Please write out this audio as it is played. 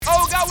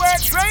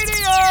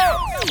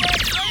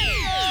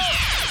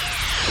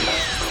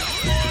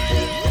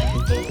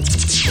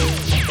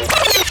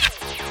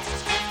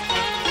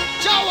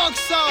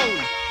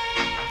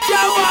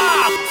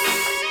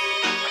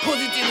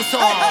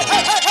song.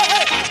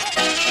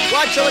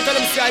 Watch out tell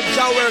them say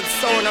Ogaworks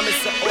sound and me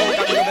say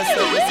Oga do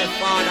me say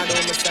Fana do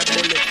me say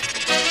Bullet.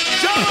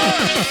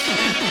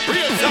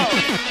 Real sound,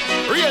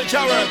 real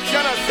Ogaworks, you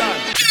understand?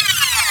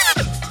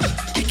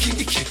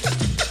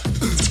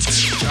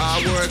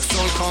 Ogaworks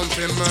sound come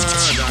to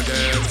murder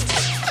them.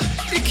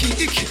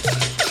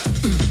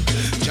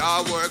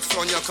 Ogaworks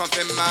sound you come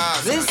to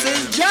murder. This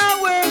is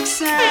Ogaworks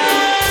sound.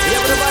 You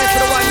have the voice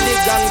for the one big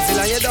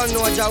gangzilla. You don't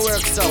know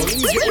Ogaworks sound.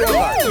 Easy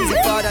over, easy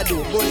Fana do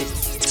Bullet.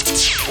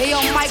 Hey yo,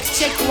 mic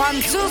check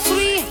 1, 2,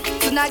 3.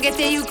 So now get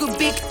a you could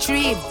big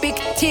tree, big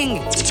thing.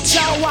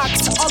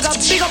 Ogaworks, Oga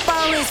big up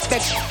and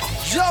respect.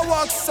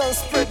 Ogaworks sound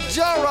spread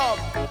J-Rob,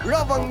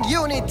 love and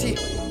unity.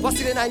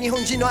 Wasile na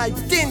Nihonji no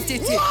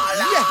identity.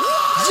 Yeah,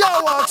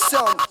 Ogaworks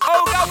sound.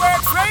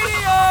 Ogaworks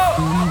Radio.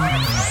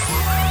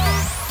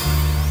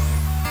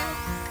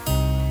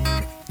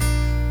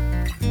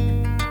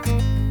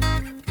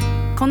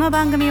 この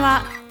番組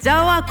はジャ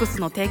ーワークス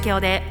の提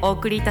供でお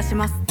送りいたし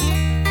ます。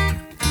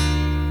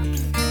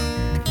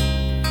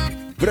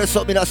プレス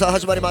ト皆さん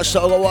始まりまし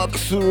た。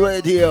Ogaworks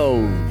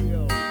Radio。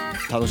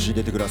楽しん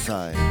でてくだ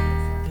さい。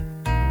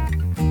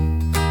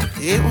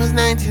It was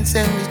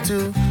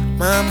 1972.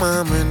 My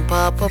mom and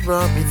papa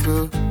brought me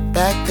through.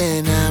 Back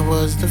then I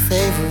was the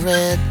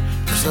favorite,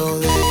 so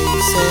they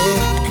say.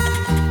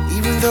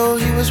 Even though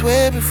he was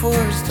way before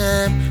his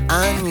time,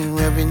 I knew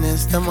every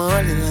nest of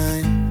Marley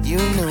line. You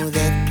know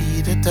that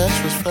Peter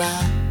Touch was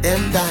fly.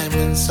 Them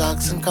diamond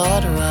socks and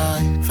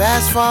corduroy.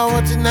 Fast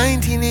forward to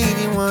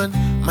 1981.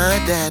 My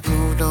dad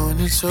moved on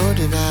and so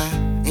did I.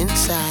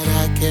 Inside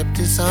I kept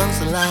his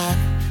songs alive.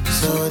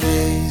 So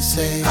they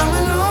say I'm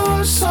an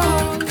old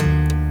soul,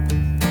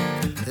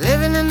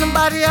 living in the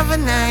body of a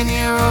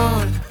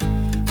 9-year-old.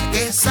 I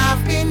guess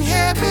I've been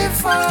here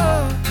before.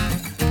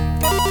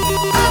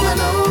 I'm an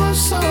old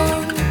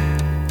soul,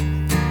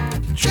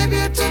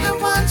 tribute to the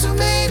ones who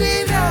made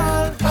it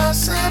all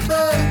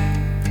possible.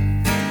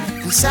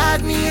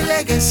 Inside me a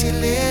legacy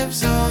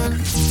lives on.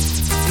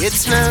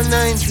 It's now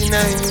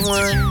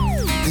 1991.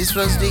 This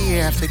was the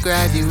year after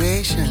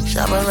graduation.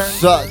 さ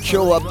あ今日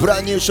はブラ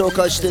ンニュー紹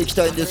介していき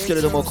たいんですけ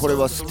れども、これ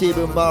はスティー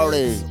ブン・マーレ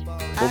ー、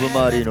ボブ・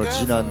マーリーの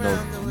次男の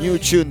ニュー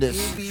チューンで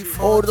す。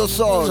オールド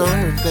ソウル。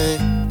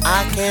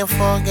 I can't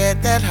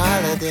forget that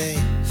holiday.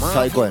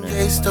 最高やね。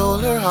 They stole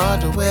her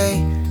heart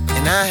away,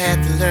 and I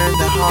had to learn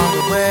the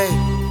hard way.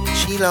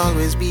 She'll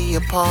always be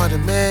a part of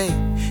me.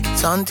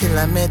 It's until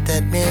I met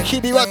that man. 日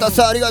々渡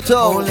さんありがとう。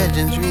 Old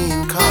legends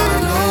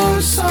reincarnate.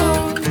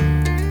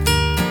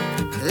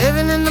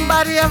 Living in the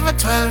body of a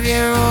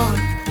 12-year-old.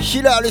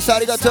 ヒラリさんあ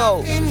りが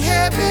とう。 Been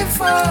here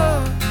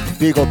before.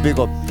 ビッグアップビッ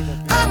グアップ。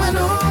 I'm an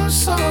old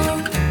soul,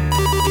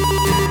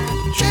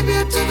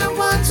 tribute to the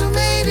ones who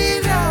made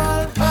it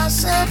all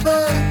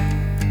possible.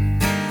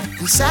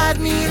 Inside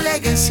me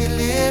legacy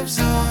lives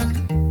on.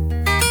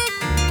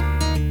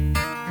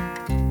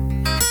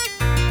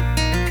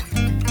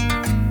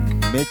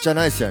 めっちゃ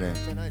ナイスやね。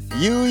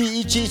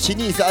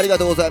UE1123 ありが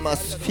とうございま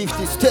す。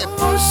50ステッ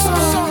プ。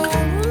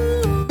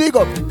ビッグ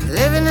アップ。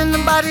 Living in the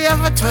body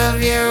of a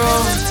 12-year-old.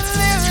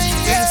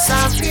 Yes,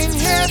 I've been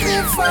here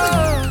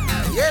before.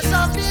 Yes,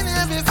 I've been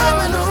here before. I'm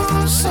an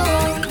old soul,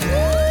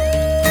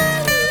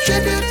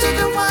 tribute to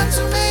the ones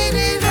who made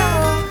it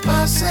all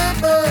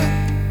possible.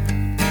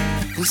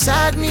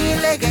 Inside me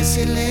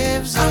legacy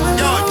lives on.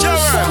 Yo,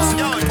 Ogaworks,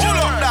 yo, pull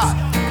up that.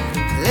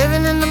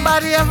 Living in the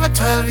body of a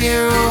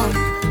 12-year-old.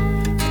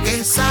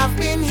 Yes, I've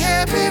been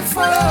here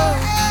before.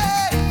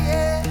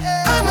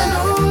 I'm an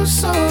old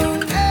soul,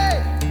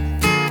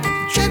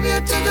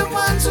 tribute to the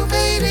ones who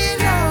made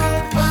it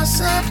all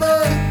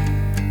possible.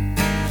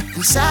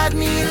 Inside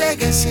me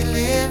legacy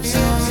lives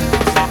on.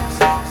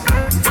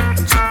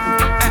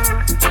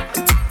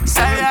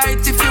 Say right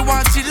if you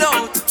want it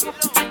loud.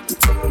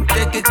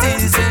 Take it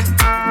easy.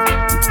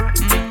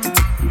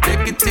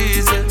 Take it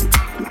easy.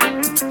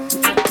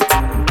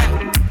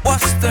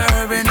 What's the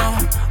hurry now?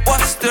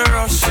 What's the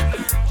rush?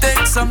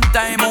 Take some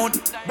time out,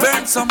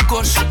 burn some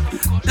kush.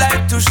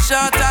 Life too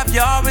short, have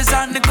you always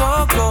on the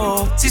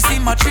go-go. See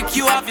my trick,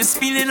 you have you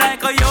spinning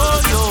like a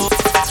yo-yo.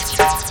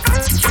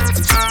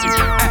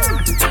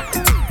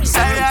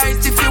 Say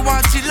right if you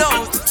want it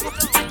loud.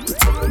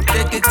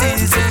 Take it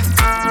easy.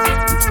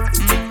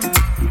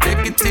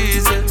 Take it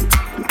easy.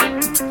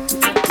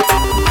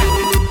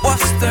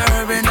 What's the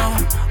hurry now?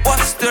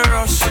 What's the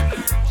rush?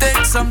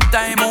 Take some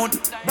time out,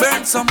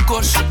 burn some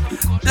kush.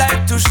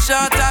 Life too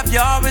short, have you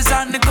always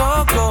on the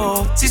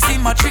go-go. See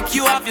my trick,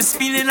 you have you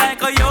spinning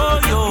like a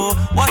yo-yo.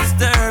 What's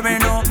the hurry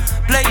now?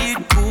 Play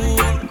it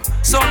cool.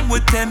 Some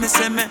would tell me,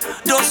 say me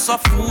just a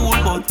fool,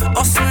 but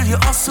hustle you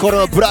hustle. これ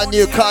はブランニ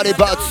ューカーリー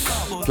バッ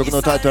ツ。曲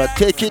のタイトルは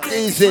Take It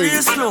Easy。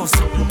 Real slow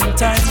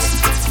sometimes.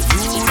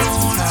 You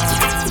don't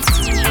have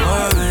to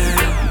worry.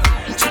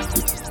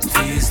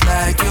 Feels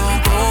like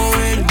you're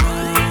going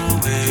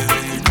nowhere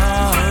in a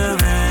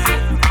hurry.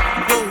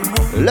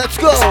 Let's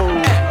go!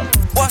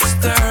 What's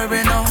the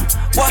hurry now?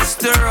 what's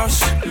the rush?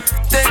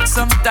 Take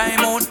some time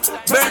out,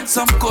 burn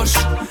some kush.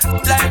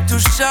 Life too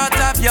short,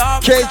 have your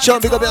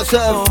K-Chon, big up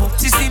yourself.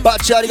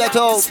 Bachi,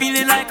 arigato.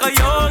 Feeling like a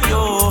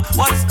yo-yo,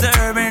 what's the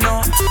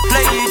no?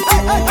 Play it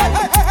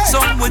cool.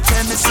 Some will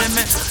tell me, say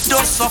me,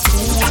 just a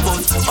fool.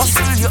 But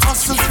hustle, you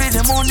hustle for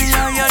the money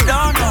and you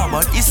don't know.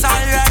 But it's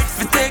alright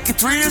if you take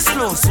it real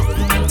slow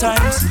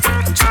sometimes.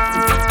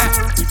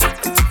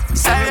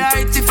 It's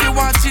alright if you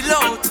want to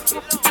load.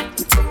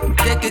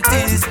 Take it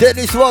easy.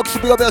 Dennis Walks,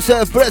 big up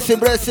yourself. Blessing.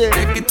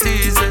 Take it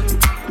easy.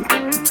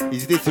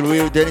 Is this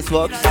real Dennis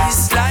Walks?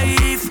 This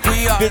life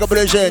we are. Big up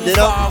legend, you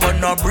know?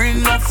 No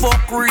bring no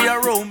fuckery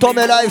around.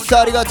 Tome life,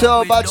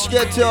 arigato. Bachi,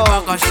 geto.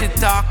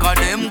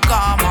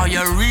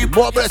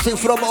 More blessing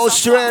from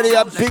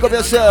Australia. Big up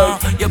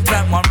yourself. You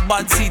plant one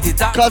bad seed, it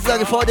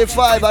Kazaki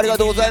 45,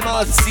 arigato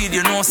gozaimasu. seed,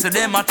 you know, so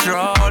them a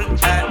troll.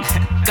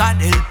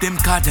 God help them,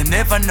 cause they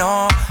never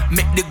know.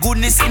 Make the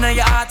goodness in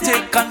your heart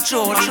take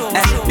control. You don't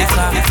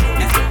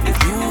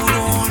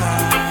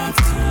have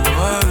to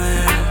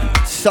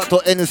worry.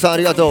 Sato N さんあ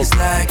りがとう。 It's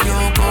like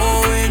you're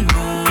going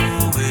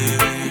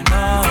nowhere in a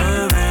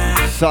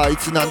hurry. さあい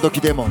つ何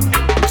時でも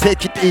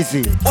Take it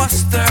easy.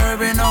 What's the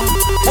hurry now?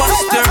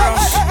 What's the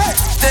rush?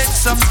 Take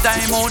some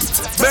time out,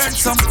 burn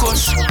some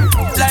kush.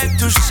 Life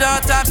too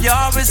short, have you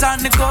always on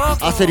the go.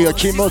 焦りは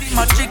禁物。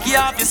 My tricky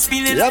have you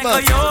spinning Yeah, like man.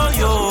 a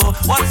yo-yo.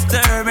 What's the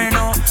hurry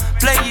now?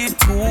 Play it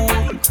cool.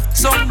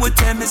 Some would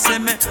tell me, say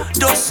me,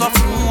 just a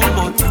fool.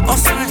 But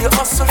hustle, you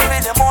hustle for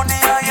the money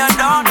and you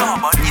don't know.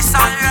 But it's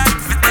alright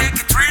if you take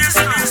it real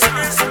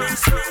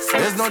slow.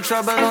 There's no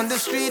trouble on the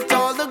street,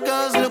 all the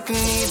girls looking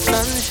neat,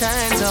 sun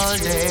shines all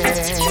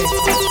day.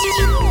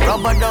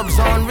 Rubber dubs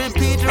on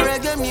repeat,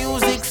 reggae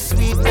music,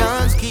 sweet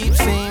dance keep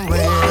same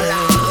way.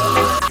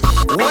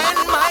 When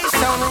my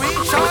sound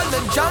reach all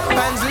the jump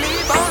and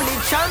leave, only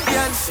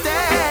champions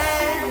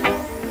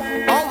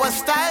stand. Our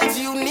style's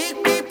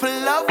unique, people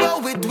love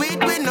what we do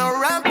it, we no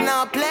ramp,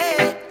 no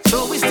play.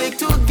 So we stick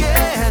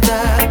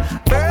together,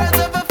 birds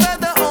of a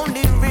feather,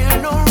 only real,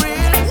 no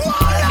real.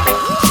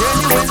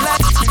 Genuine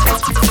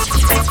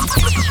like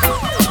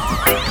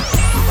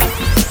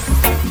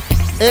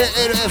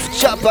ALF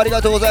チャップあり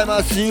がとうござい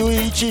ます。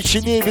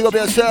U112 Big up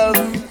yourself.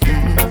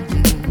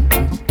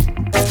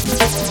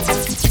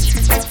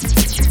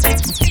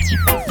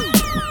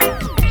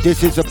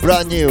 This is a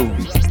brand new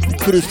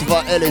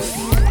Christopher Ellis.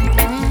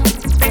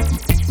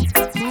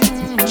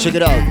 Check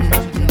it out.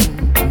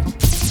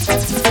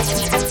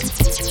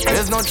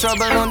 There's no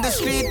trouble on the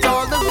street,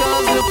 all the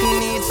girls looking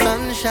neat,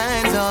 sun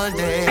shines all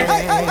day.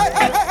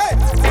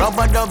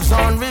 Rubber dubs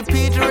on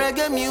repeat,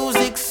 reggae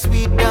music,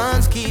 sweet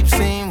dance keep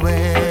same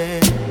way.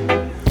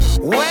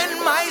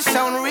 When my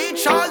sound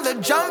reach all the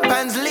jump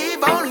and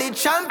leave, only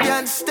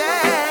champions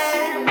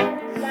stand.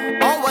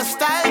 Our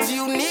style's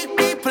unique,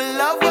 people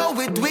love what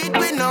we do it,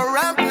 we no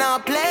ramp, no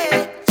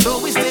play. So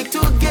we stick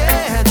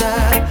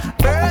together,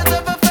 birds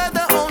of a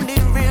feather, only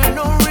real,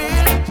 no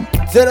real.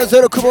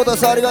 00久保田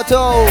さんありがと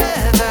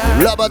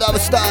う。ラバダブ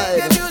スタ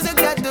イル。 The music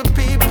that the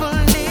people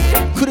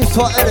need. クリス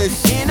トファー・エリ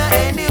ス。 In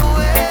any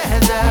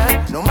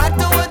weather, no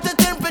matter what the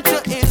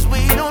temperature is, we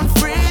don't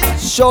freeze.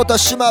 ショート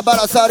島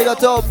原さんありが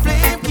とう。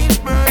 Flame keeps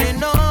burning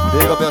on.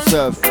 Big up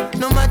yourself.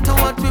 No matter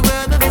what we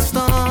weather the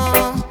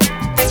storm.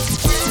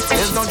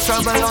 There's no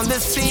trouble on the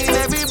scene.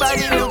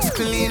 Everybody looks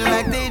clean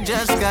like they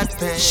just got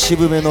paid.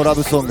 渋めのラ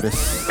ブソングで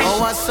す。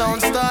 Our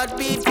sound start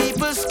beat,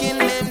 people skin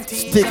them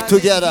teeth. Stick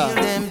together.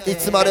 い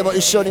つまでも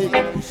一緒に。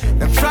 Them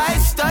try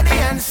study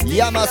and steal.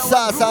 山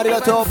沢さんあり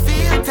がとう。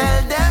 Feel,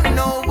 tell them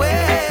no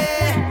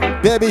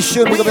way. ベビーシ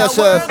ュー We Big up are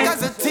yourself. work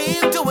as a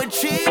team to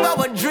achieve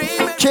our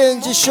dream. ケ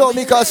ンジショー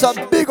ミカさん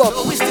Big up.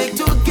 We stick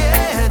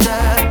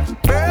together.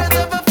 Birds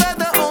of a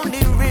feather, only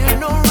real,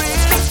 no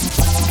real.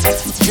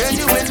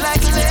 Genuine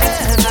like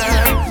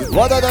leather.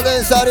 和田田デ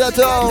ンさんありが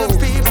と The う。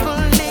 people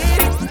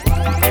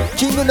need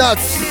キングナッ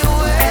ツ。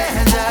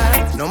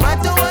 weather. No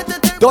matter what the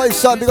temperature, ドイツ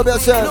さん Big up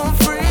yourself. don't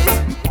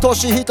freeze. ト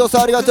シヒトさ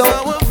んありがとう。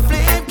 Our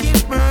flame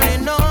keeps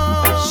burning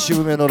on.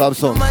 渋めのラブ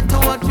ソング。 No matter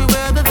what we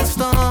weather the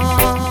storm.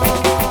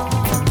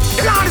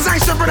 You know, this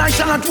is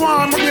production at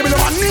one, but give me the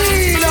one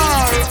need.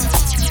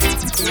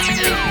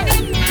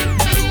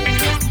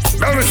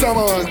 Tell me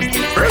someone,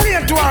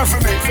 relate to her for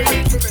me.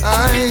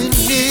 I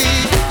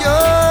need your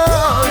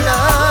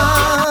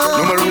love.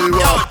 No matter who you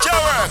are.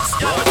 Ogaworks,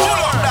 pull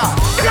up that.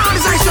 You know,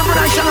 this is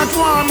production at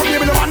one, but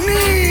give me the one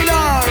need.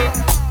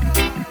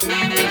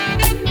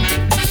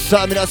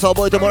 さあ皆さん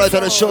覚えてもらえ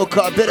たでしょう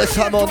か。ベレス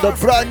ハモンド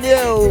ブランニ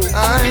ュー。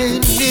 I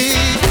need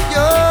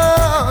your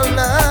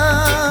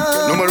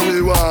love. No matter who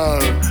you are.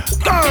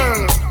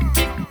 Girl.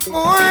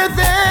 More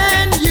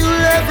than you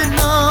ever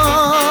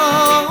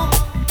know.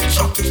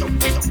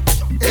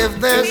 If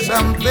there's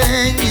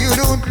something you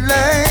don't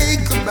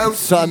like about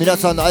さあ皆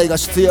さんの愛が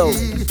必要。 me,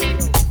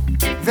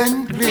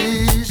 then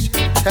please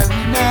tell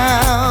me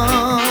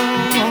now.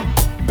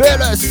 ベ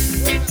レ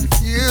ス。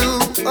 You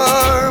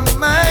are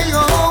my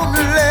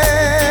only.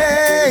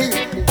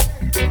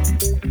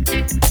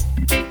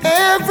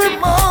 Every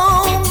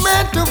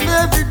moment of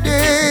every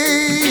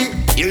day.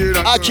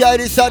 秋アイ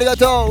リスありが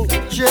とう。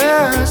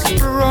 Just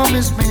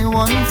promise me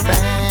one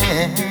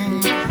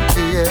thing,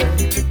 yeah.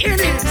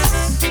 It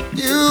is.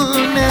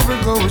 You'll never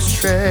go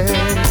astray.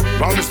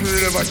 Promise me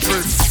you'll never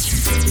drift.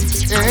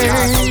 Hey.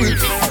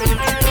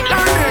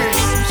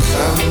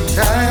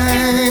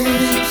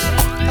 Sometimes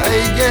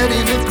I get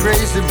in a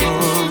crazy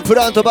mood. プ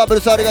ラントバブ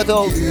ルスありが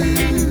とう。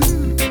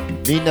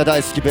みんな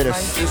大好きベレ Might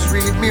ス。 just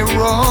read me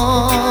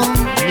wrong,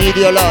 Need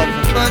your love。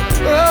 but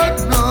God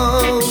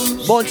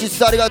knows. モンチ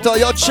スありがとう。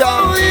よっち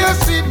ゃ Oh ん。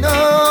 yes, He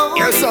knows.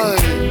 Yes, I.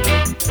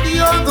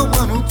 You're the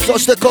one who そ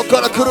してここ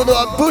から来るの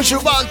はブッシ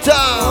ュバンタ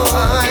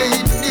I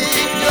need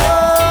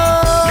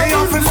Me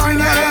have to find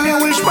out any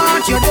which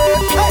part you did.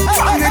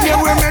 From the day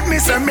we met me,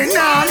 say me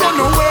nah run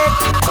away.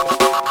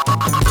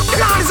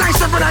 Lord is I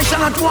shepherd, I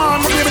shall not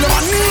want. But baby,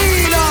 I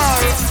need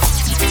her.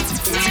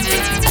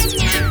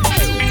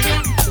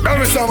 Tell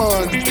me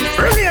someone.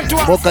 Relate to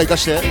もう her. 一回行か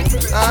して。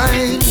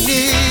 I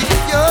need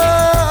your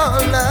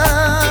love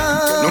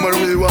No matter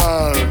where you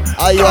are.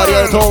 愛をあり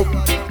がとう。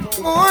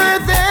 more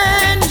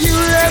than you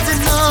ever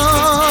know.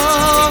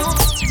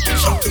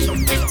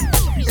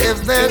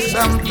 If there's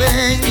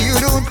something you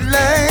don't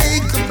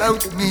like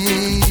about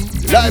me,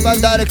 ライ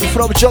ブダイレクト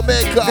from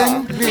Jamaica。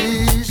 then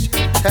please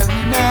tell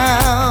me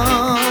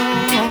now.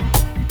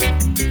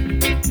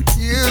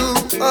 You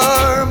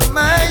are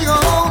my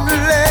only.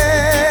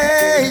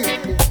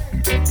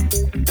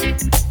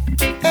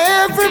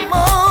 Every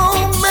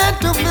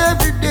moment of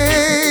every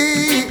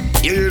day.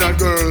 You hear that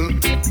girl?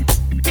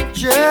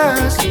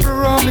 Just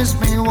promise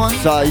me one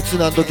さあいつ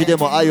何時で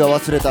も愛は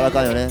忘れたらあ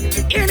かんよね。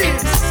 It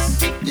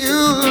is.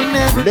 you'll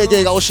never レゲ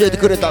エが教えて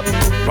くれた。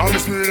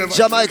 Promise me you'll never.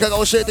 ジャマイカが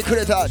教えてく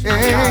れた。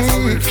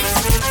 change.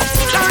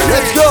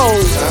 Let's go!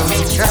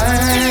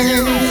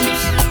 Sometimes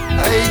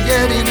I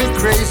get in a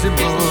crazy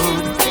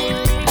mood,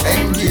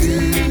 and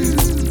you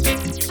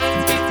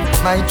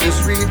might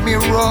just read me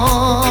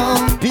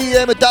wrong.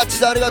 PM タッチ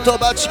さんありがとう。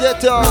バチゲッ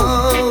ト。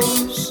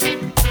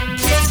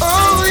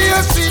 Oh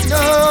yes, He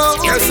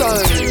knows. Yes,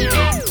 I.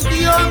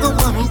 You're the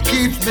one who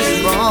keeps me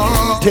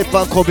strong. 鉄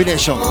板コンビネー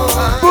ション。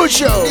ブッ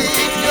シュ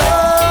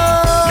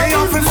Me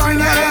have to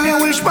find out any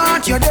which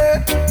part you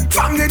did.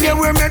 From the day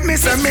we met me,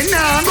 say me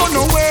nah run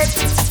away.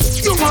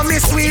 You want me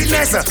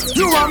sweetness,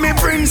 you want me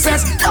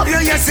princess. Love you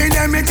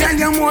yesterday, me tell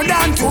you more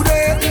than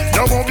today.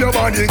 Love up your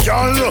body,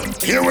 girl.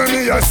 Hear what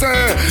me I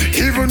say.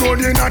 Even though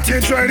the naughty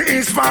dread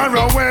is far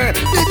away,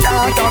 the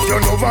thought of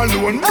your love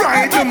alone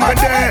brighten my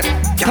day.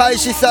 開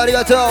始さんあり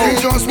がとう。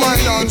 Just why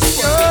not?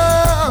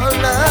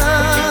 Your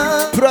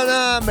love プラ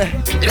ナーメ。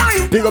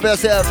 Life. ビッグアップヨー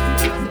セルフ。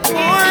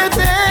 more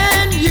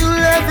than you'll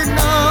ever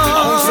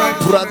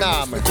know. プラ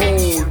ナーメ。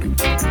 Cold.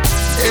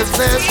 If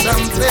there's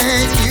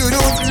something you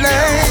don't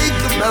like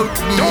about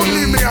Don't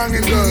leave me me,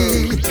 hanging,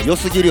 girl. 良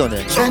すぎるよ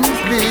ね。 then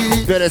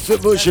please ベレス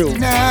ブッシュ。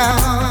 now.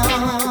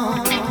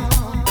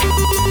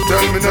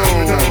 Tell me now.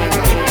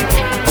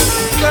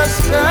 Just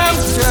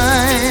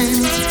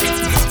sometimes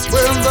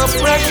when the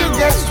pressure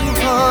gets too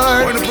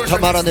hard, When the pressure た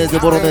まらねえぜ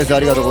ボロネーゼあ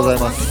りがとうござい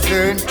ます。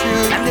 turn to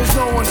and there's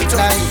no one to touch.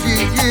 like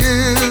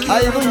you. ア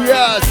イブイ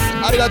ヤ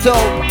スありがとう。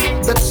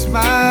 That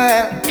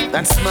smile,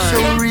 That's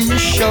so mine.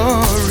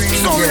 reassuring.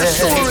 So yeah.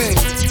 reassuring.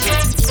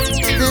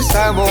 This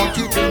I want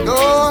you to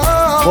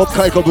know. もう一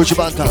回行こうブッシュ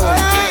バンタ。 I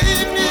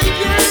need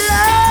your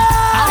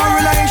love. A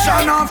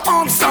relation of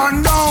ups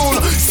and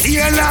down. See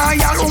a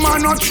loyal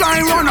woman not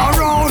try run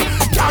around.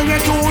 Can't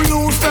get too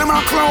loose, them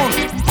a clown.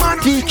 Man,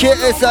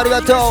 TKS あり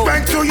がとう。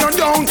 back to you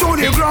down to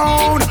the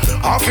ground.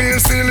 I feel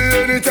silly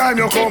anytime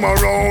you come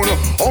around.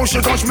 Oh, she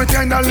touch me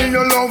tenderly,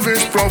 your love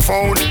is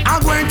profound. I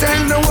go and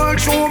tell the world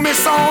through me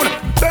sound.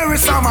 Bury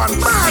some and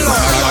Marlon.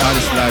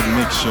 Hottest live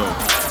mix show.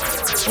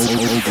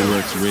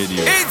 Ogaworks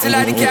Radio. It's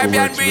like the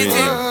Caribbean Ogaworks breezy.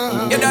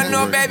 Radio. You don't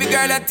know, baby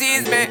girl, that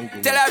tease me.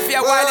 Tell her if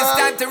you while it's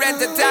time to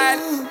rent a tile.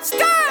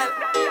 Style!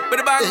 With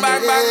a bang,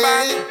 bang, bang,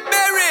 bang.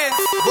 Berries!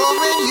 But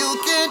when you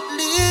can't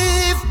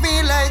leave me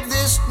like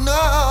this,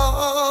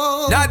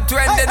 no. Not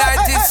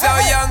 2090, so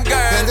young When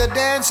girl. the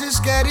dance is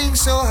getting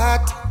so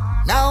hot.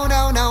 No,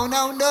 no, no,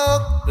 no, no.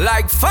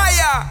 Like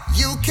fire!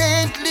 You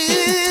can't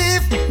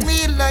leave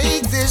me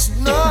like this,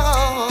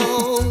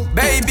 no.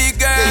 Baby You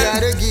girl,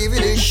 gotta give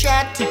it a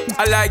shot.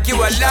 I like you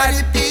a Let lot.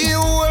 it be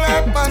all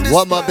up on the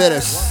ワンマンベレ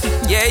ス。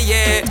 Yeah,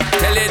 yeah,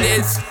 tell it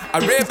is. A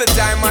rebel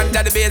time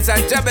under the bass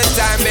and trouble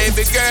time.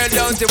 Baby girl,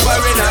 don't you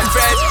worry, not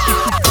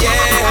fret.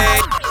 Yeah.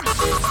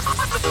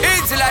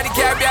 It's like the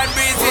Caribbean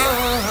breezy.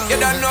 You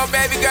don't know,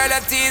 baby girl,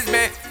 that tease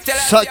me. Tell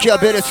her さっきは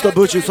ベレスと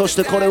ブッシュ、そし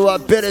てこれは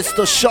ベレス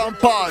とシャン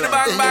パール。 bang,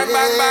 bang, bang,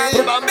 bang.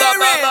 Bang, bang, bang,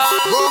 Berries!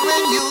 But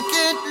when you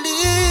can't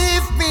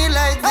leave me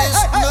like this,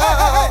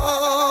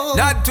 no.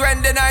 Not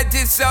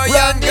 2090, so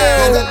young Brand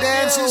When girl. the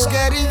dance is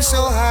getting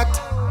so hot.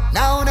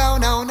 No, no,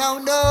 no, no,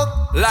 no.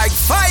 Like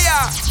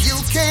fire. You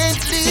can't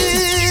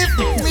leave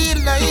me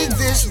like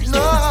this,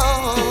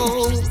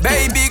 no.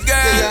 Baby You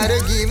girl, gotta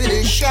give it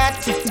a shot.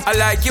 I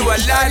like you a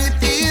Let lot. it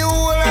be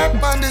all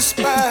up on the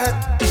spot.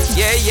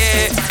 Yeah,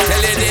 yeah,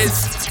 tell it is.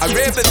 A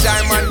rebel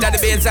time under the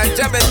bass and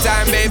trouble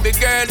time. Baby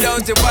girl,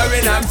 don't you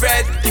worry, not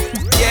fret.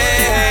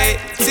 yeah.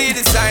 See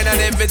the sign and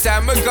every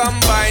time we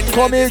combine.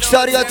 Comics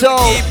arigato.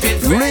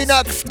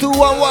 Linux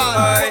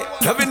 211.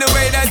 Loving the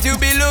way that you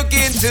be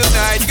looking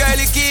tonight. Girl,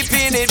 you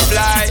keeping it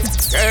fly.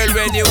 Girl,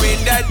 when you in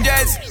that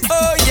dress.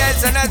 Oh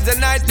yes, and as the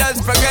night does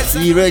progress.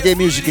 いいレゲエ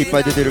ミュージックいっぱ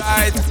い出てる。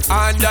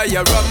 Under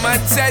your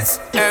romances,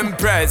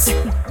 Empress.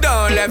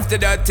 Don't left the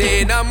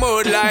dirty in a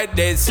mood like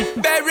this.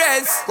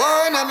 Beres.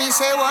 Wanna me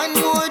say one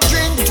more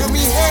drink to me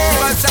head.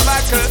 What's a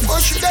buckle? Or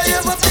should I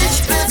have a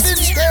bitch bath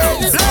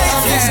instead?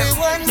 Wanna me say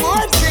one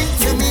more drink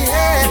to me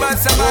head.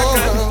 What's a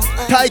buckle?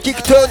 タイキッ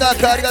クトーナー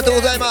かありがとう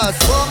ございます。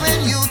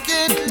 Woman, you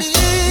can't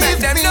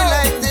leave me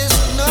like this,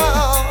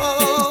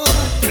 no.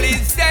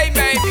 Please stay,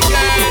 baby girl.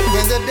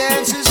 When the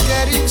dance is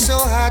getting so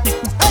hot.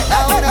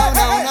 No, no,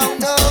 no, no,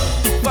 no.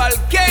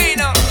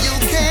 Volcano. You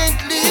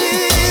can't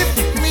leave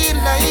me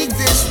like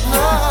this, no.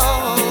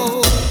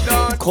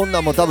 こんな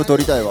んも多分撮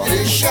りたいわ。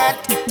 Shot.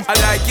 I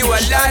like you a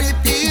lot. Shot it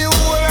be up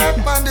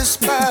on the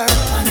spot.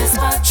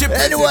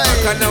 Anyway.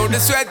 I know the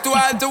sweat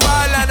wall to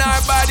wall and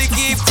our body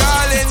keep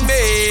calling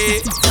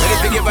me. Ready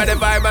to give her the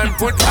vibe and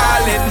put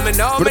all in me.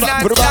 No, me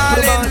not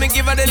calling. Me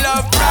give her the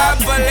love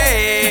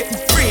properly.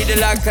 Free the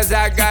lock cause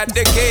I got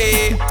the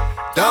key.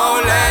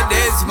 Don't let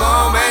this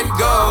moment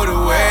go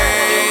to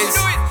waste.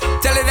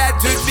 Tell her that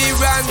would be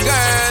wrong,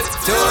 girl.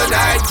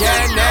 Tonight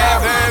can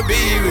never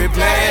be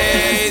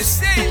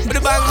replaced.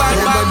 Bang, bang,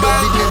 bang,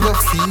 bang. Never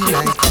feel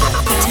like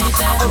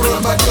that. A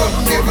rubber dub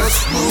never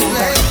smooth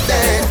like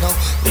that. No,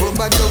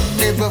 rubber dub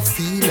never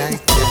feel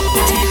like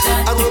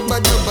that. A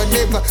rubber dub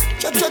never.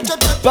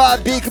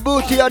 But Big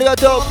Booty ありが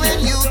とう。 When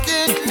you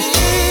can't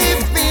leave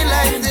me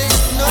like this,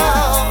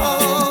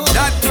 no.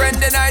 Not when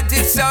the night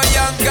is so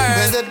young, When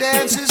girl. the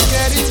dance is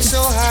getting so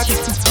hot.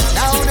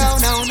 No, no,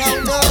 no, no,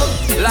 no.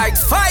 Like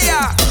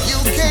fire. You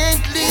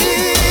can't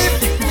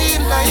leave me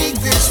like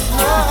this,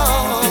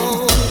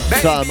 no.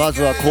 さあま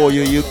ずはこう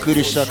いうゆっく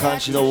りした感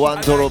じのワ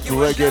ンドロップ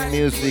レゲエミ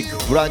ュージッ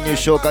クブランニュー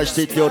紹介し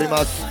ていっており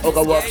ます。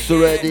Ogaworks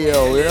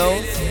Radio, you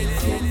know?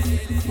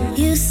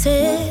 You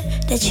said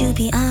that you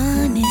be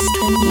honest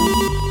with me.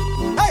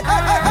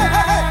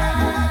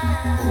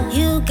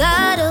 You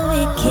got a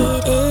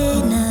wicked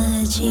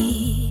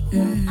energy.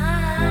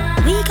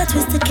 We got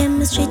twisted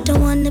chemistry,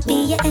 don't wanna be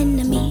your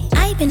enemy.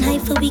 I've been high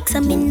for weeks,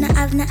 I'm in, I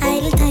have no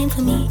idle time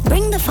for me.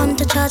 Bring the fun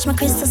to charge my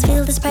crystals,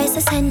 feel this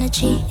priceless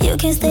energy. You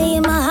can stay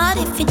in my heart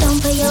if you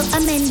don't pay your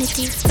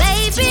amenities.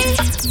 Baby,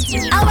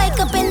 I wake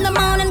up in the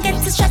morning,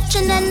 get to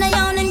stretching and I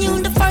yawn, and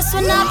you the first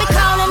one I'll be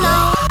calling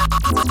on.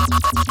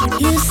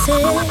 You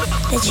said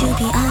that you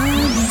be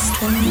honest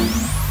with me.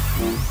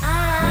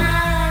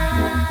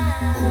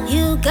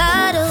 You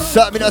gotta.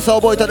 さあ皆さん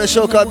覚えたでし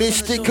ょうか？ミ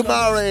スティック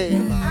マリ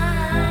ー。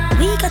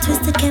 We got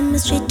twisted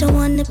chemistry, don't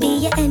wanna be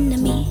your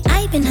enemy.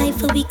 I've been high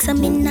for weeks,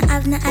 I'm in, I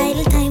have no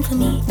idle time for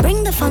me.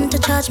 Bring the fun to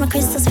charge my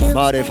crystals, feel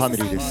マーレーファミ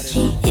リーです。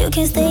 You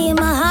can stay in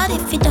my heart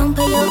if you don't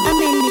pay your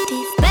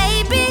amenities.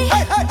 Baby,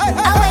 I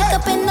wake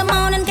up in the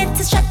morning, get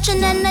to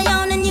stretching and I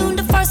yawn, and you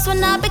the first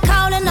one I'll be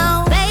calling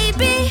on.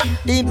 Baby,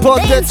 インポ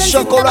ーテッドシ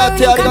ョコラ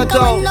ティありがと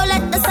う。 no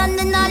let the sun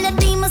and all your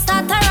demons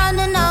start to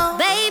running on.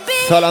 Baby,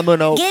 サラム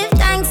の give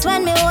thanks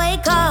when we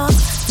wake up.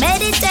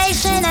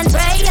 Meditation and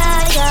prayer,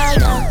 yeah,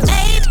 yeah.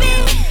 Baby,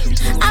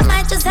 I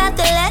might just have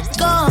to let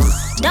go.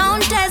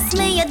 Don't test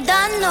me, you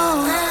don't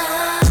know.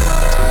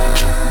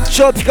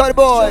 Tropical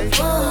boy.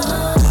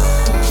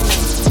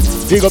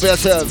 Big up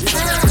yourself.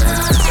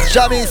 ジ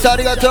ャミンさんあ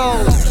りがとう。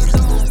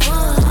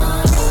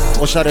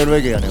おしゃれ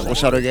レゲエやね。お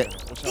しゃれゲ。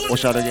お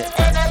しゃれゲ。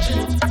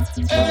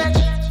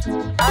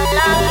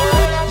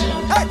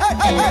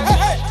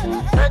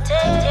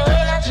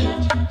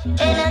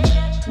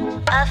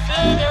I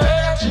feel your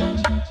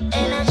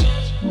energy.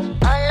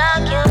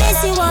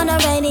 Miss you on a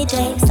rainy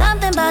day.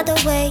 Something about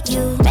the way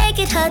you make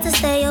it hard to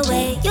stay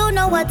away. You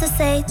know what to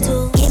say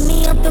to get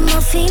me up in my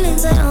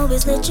feelings. I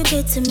always let you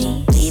get to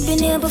me. We've been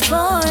here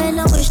before and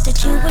I wish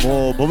that you would.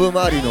 もうボブ・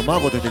マーリーの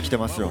孫出てきて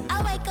ますよ。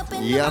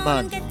いや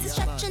マン。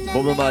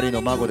ボブ・マーリー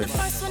の孫で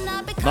す。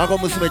孫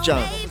娘ちゃ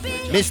ん。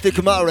ミスティッ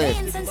ク・マーリー。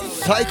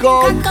最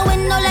高。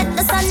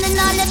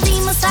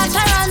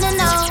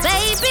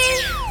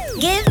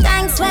 Give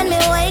thanks when we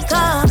wake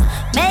up.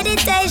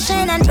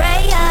 Meditation and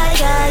prayer,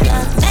 yeah,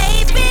 yeah.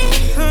 Baby,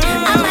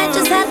 I might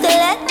just have to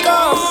let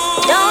go.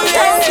 Don't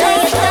test me,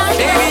 you don't know.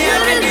 Baby, I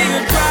can be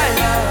your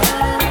driver.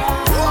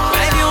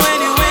 Drive you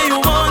anywhere you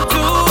want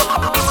to.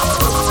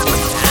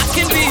 I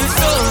can be your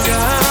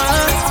soldier.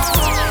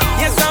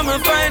 Yes, I'ma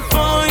fight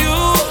for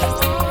you.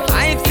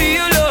 I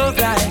feel love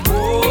like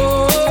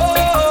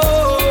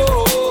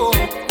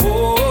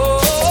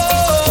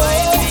I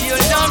feel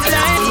love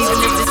like even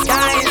if the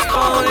sky is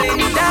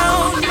falling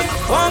down.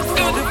 Walk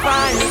through the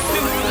fire,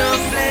 through the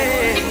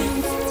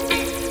flames.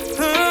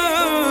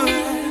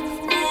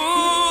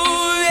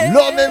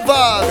 Love and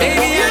vibe.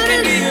 Baby, I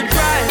can be your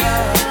driver.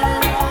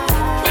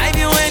 Drive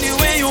you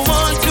anywhere you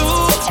want to.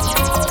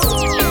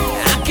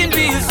 I can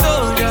be your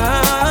soldier.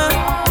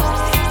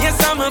 Yes,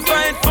 I'ma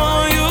fight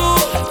for you.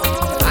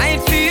 I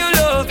feel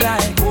love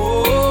like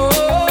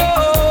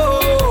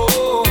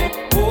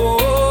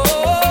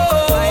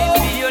I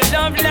feel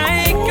love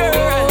like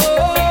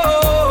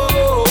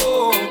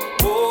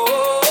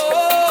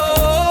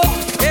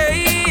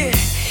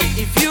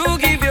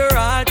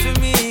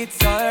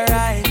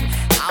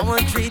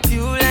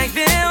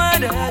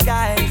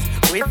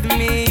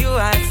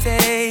are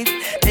safe.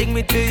 Take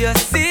me to your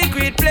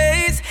secret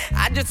place.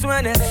 I just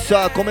wanna.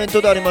 さあコメント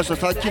でありました。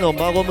さっきの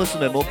孫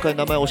娘もう一回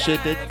名前教え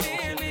て。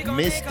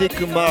ミスティッ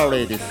クマーレ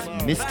ーです。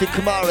ミスティッ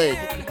クマーレー。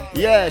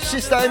Yeah、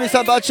シスターエミ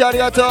さんバッチあり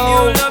がとう。You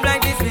love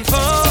like this before.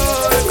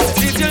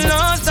 If you're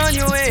lost on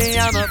your way,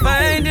 I'ma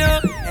find you.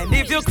 And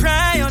if you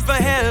cry out for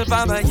help,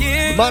 I'ma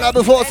hear you. マナ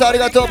ブフォースあり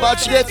がとう。バッ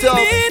チゲット。I'll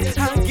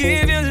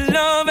give you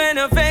love and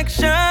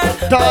affection.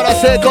 田原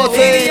整骨院。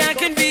 Baby, I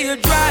can be your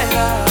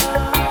driver.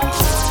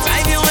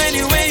 Drive you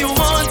anywhere you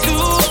want to.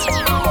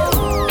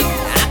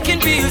 I can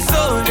be your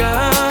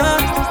soldier.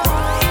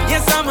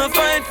 Yes, I'ma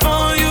fight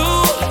for you.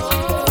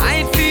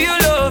 I feel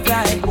love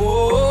like oh,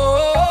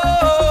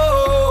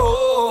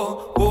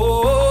 oh,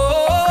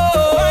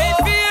 oh. I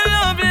feel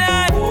love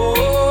like oh,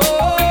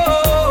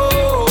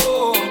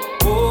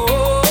 oh,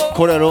 oh.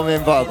 これはローメ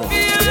ンバーゴン。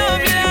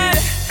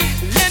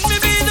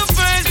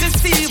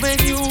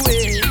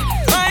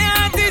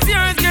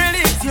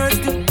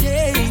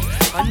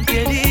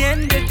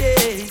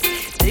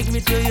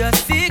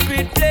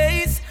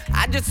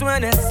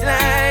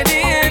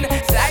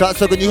早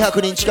速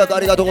200人近くあ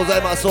りがとうござ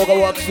います。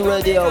Ogaworks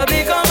Radio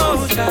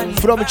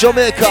from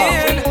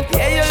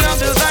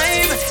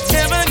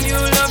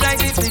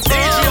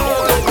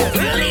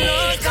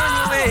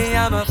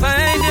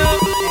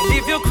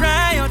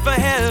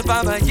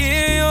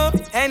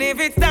if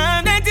it's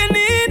time that you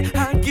need,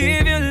 I'll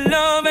give you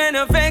love and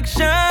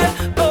affection.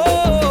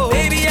 Oh,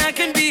 baby, I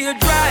can be your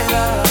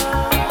driver.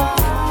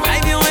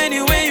 Drive you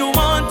anywhere you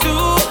want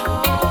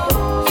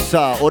to.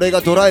 さあ、俺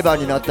がドライバー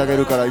になってあげ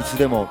るからいつ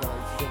でも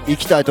行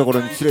きたいとこ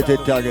ろに連れてっ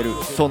てあげる。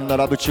そんな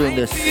ラブチューン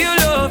です。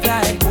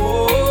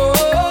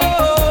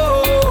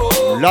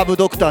ラブ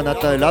ドクターになっ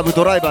たり、ラブ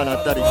ドライバーにな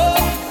ったり。ロー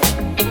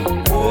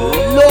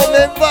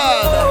メンバ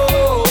ーだ。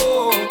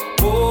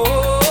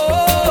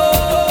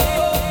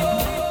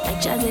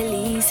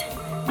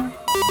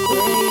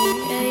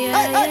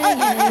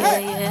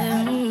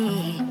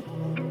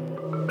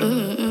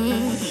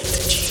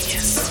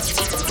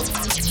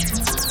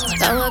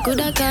How I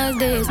coulda caused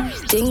this?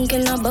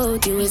 Thinking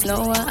about you is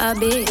now what I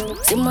be.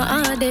 See my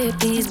heart there,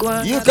 please go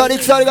on. You got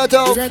it,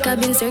 arigato. It's like I've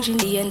been searching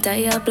the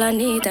entire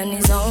planet and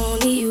it's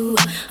only you,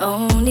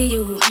 only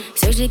you.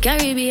 Search the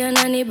Caribbean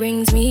and it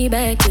brings me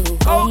back to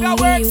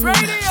only you,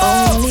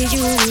 only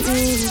you.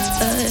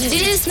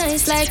 This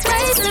night's like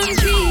rice and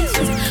peas,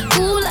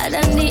 cooler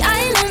than the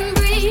island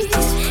breeze.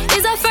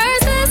 It's the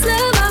first best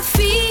love I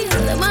feel.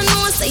 Man,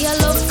 know say your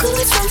love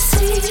could so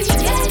sweet.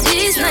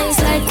 This night's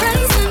like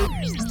rice and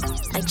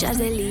like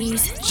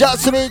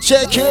Jasmine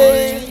checking.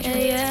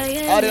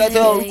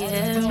 Arigato.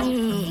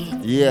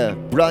 Yeah,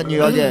 brand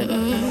new again.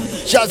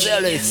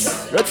 Jazelis.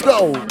 Let's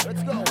go.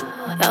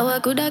 How I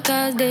coulda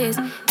caused this?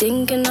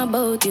 Thinking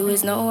about you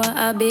is now what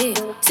I be.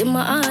 See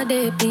my heart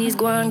there, please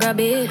go and grab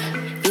it.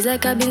 Feels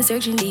like I've been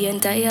searching the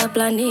entire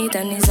planet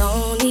and it's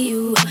only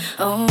you,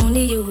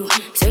 only you.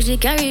 Search the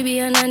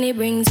Caribbean and it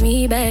brings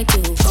me back to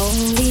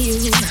only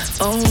you,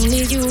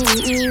 only you.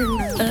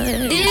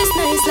 This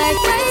night's like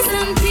rice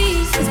and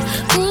peas,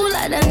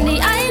 cooler than the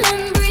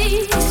island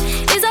breeze.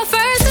 It's the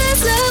first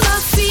best love I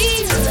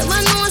feel.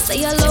 Man, know say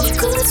your love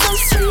could so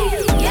sweet.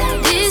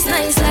 This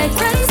night's like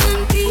rice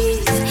and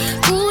peas,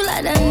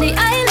 cooler than the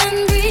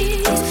island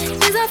breeze.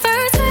 It's the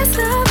first best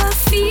love I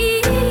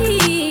feel.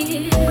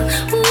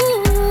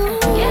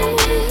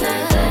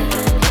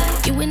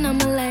 You in my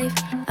life,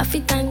 I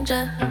feel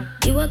tanja.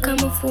 You a come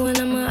phone,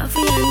 I'm a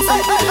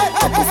fiance.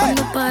 Couple from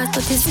the past,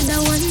 but you see that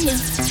one, yeah.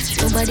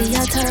 Nobody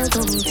at her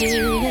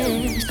compare.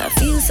 I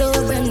feel so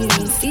brand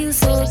new, feel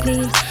so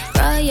clean.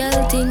 Royal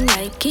thing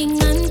like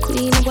king and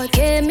queen. What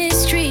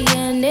chemistry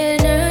and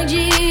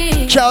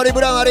energy. Charlie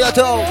Brown,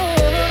 arigato.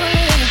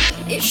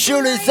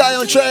 Shuri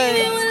Zion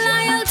Train.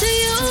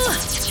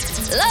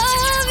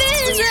 Love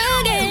is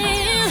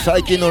again.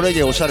 最近のレゲ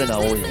エおしゃれな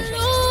多いよ。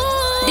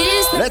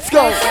Let's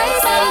go.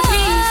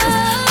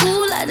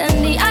 Cooler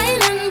than the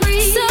island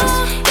breeze.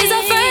 It's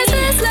the first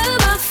best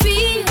love I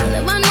feel.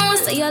 Man, know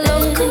say your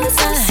love could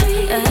so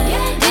sweet.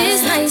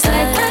 This night's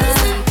like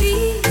rice and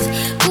peas,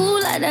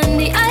 cooler than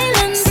the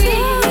island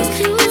breeze.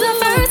 It's the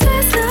first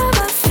best love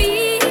I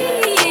feel.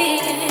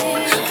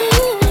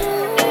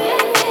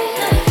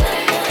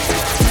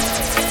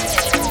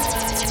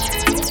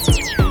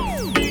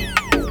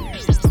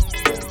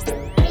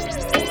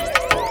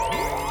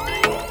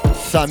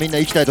さあみんな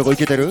行きたいとこ行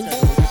けてる？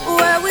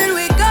 Where will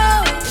we go?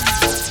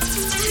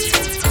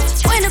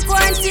 When the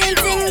quarantine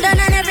thing done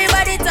and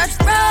everybody touch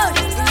road.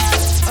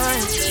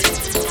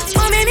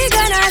 Mommy, me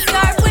gonna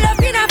start, pull up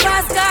in a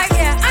fast car,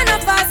 yeah. I know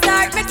fast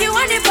start, make you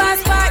want the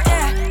fast part,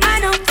 yeah. I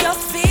know you're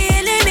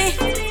feeling me,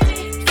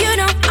 you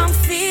know I'm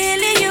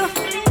feeling you.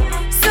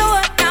 So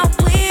what now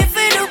we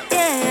feel do,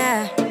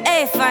 yeah.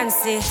 Hey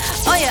fancy,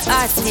 oh your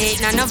heart state,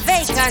 now no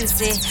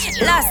vacancy.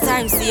 Last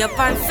time see you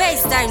on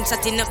FaceTime,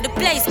 chatting up the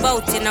place,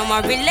 bout in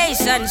our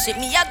relationship.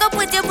 Me I go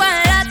put you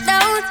on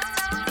lockdown,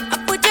 I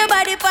put your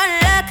body on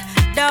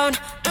lockdown.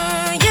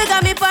 You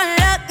got me on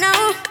lock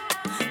now.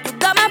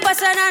 Got my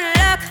passion on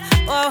lock.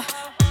 Oh,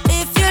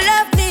 if you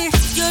love me,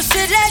 you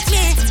should let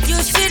me. You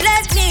should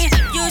let me.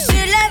 You should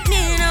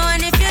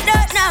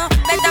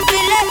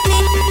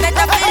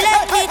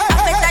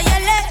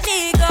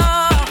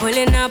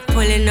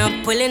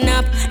pulling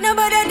up.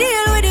 Nobody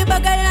deal with the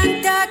bagel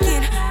and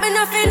talking. Me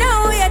nothing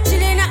now, we are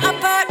chilling in an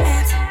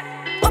apartment.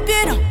 Up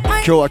you know,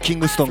 今日はキン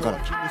グストンから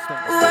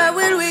where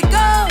will we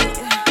go?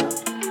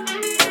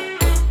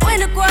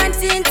 When the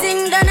quarantine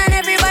thing done and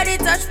everybody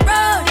touch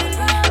road.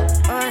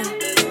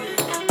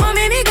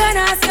 Mommy, me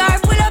gonna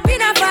start, pull up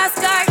in a fast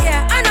car,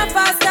 yeah. I know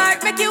fast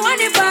start, make you want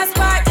the fast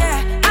part,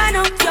 yeah. I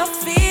know you're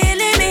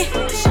feeling me,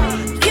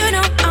 you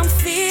know I'm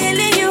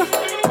feeling you.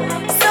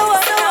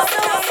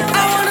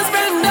 I wanna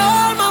spend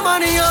all my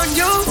money on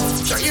you.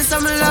 Show you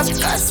some love,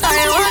 cause I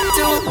want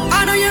to.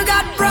 I know you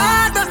got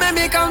pride, but make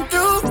me come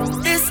through.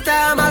 This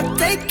time I'll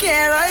take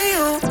care of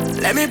you.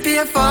 Let me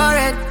pay for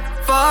it,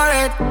 for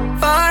it,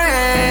 for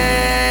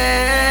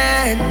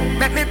it.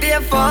 Make me pay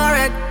for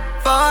it,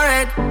 for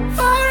it,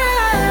 for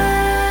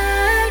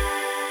it.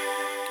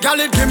 Girl,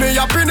 it give me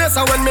happiness,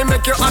 and when me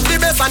make you happy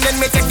best, and then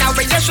me take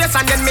away your stress,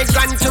 and then me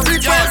grant you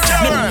request.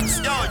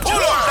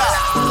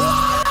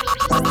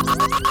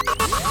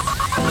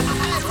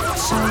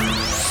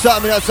さあ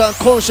皆さん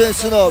コンシェン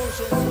スの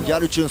ギャ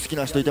ルチューン好き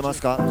な人いてま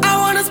すか I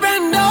wanna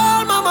spend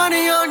all my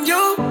money on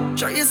you.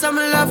 Show you some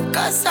love,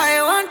 cause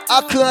I want to. あ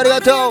っくんあり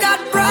がとう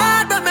Got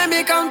pride, but make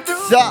me come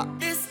through. さあ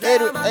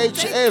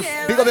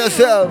LHF Big up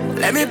yourself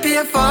Let me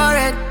pay for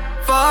it,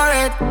 for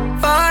it,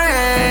 for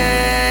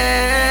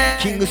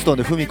it. キングストン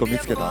でフミコ見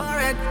つけた For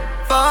it,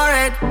 for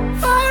it,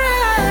 for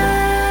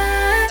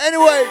it.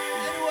 Anyway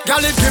Girl,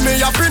 it give me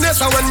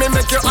happiness, and when me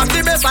make you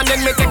happy best, and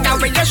then me take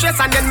away your stress,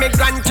 and then me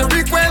grant you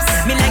request.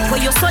 Me like what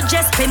you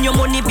suggest, spend your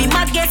money be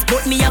my guest,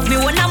 but me have me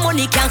when the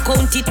money can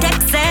count it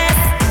excess.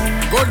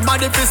 Good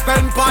body fi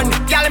spend pon.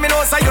 Girl, me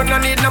know say you no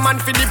need no man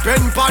fi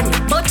depend pon.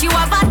 But you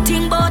have a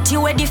thing, but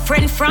you are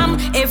different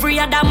from every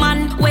other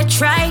man we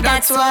try.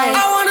 That's why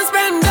I wanna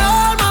spend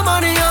all my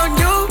money on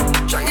you.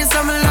 Show you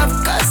some love,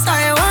 cause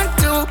I want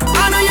to.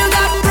 I know you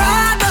got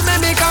pride, but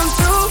make me come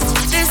through.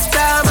 This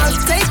time I'll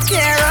take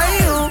care of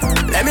you.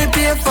 Let me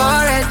pay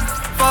for it,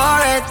 for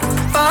it,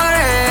 for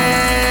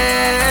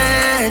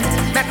it.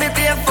 Let me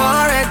pay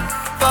for it,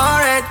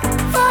 for it,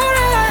 for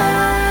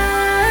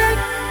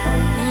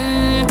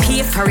it.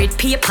 pay for it,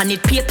 pay on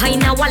it, paper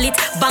in a wallet.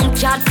 Bank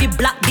card fi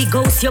black big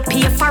house, you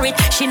pay for it.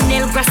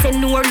 Chanel grass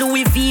and no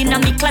Louis V in a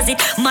me closet.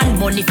 Man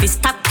money fi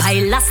stockpile,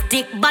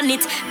 elastic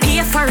bonnet.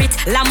 Pay for it,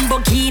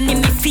 Lamborghini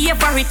me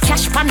favorite.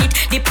 Cash pan it,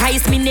 the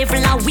price me never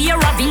aware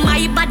of. In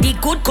my body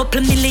good,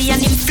 couple million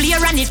in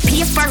flare on it.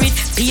 Pay for it,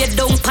 pay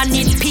down pan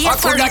it, pay I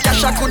for coulda it.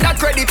 cash, I coulda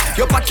credit.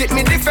 Your pocket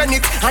me defend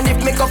it. And if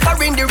me go for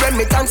in the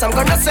remittance, I'm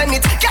gonna send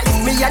it. Get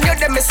me and you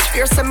them is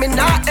fierce, so me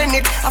not in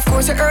it. Of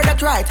course you heard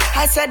that right,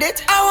 I said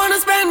it. I wanna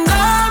spend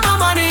all my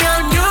money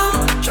on you.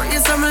 Show you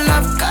some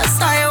love, cause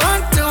I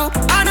want to.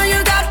 I know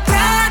you got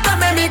pride, but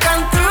make me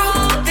come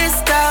through. This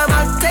time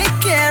I'll take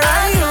care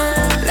of you.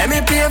 Let me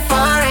pay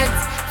for it,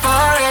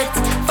 for it,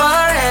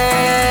 for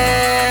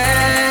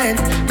it.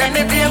 Let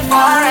me pay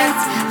for it,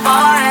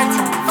 for it,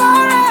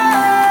 for it.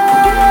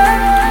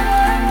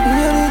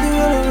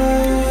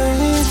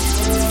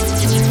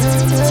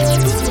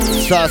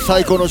さあ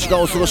最高の時間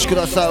をお過ごしく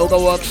ださい。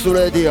Ogaworks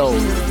Radio。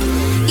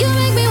 You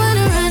make me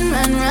wanna run,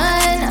 run,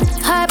 run.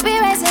 Heart be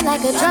racing like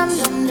a drum,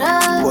 drum,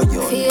 drum.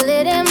 Feel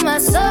it in my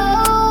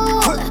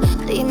soul.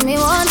 Leave me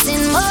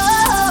wanting more.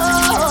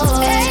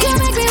 You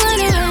make me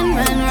wanna run,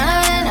 run,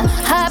 run.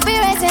 Heart be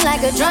racing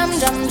like a drum,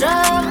 drum,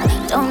 drum.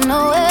 Don't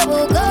know where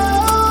we'll go.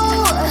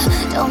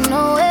 Don't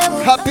know where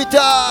we'll Happy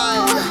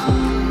time.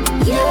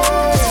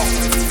 Yeah.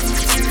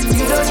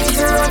 You don't need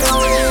to run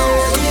away.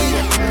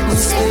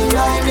 Stay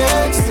right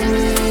next to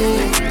me.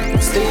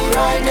 Stay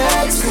right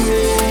next to me.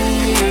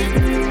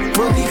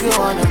 But if you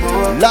wanna go,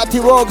 Lati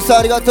Wogs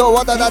ありがとう。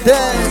渡田で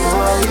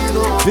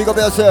Big up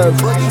yourself.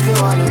 but if you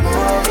wanna go,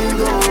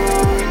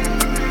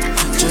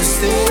 just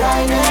stay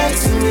right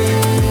next to me.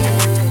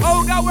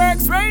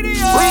 Ogaworks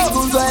Radio. We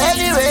could go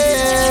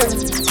anywhere.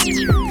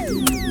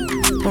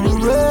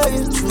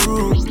 Right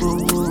through.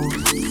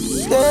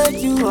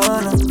 Take you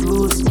on a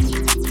cruise.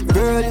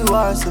 Girl, you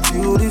are so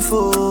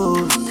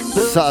beautiful.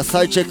 さあ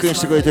再チェックイン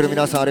してくれてる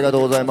皆さんありがと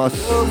うございます。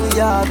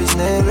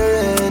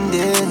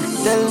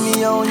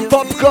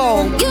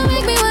 Popcorn You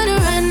make me wanna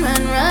run,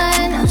 run,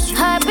 run.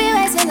 Heart be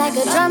racing like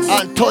a drum.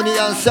 アントニ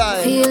アンサ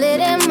イ Feel it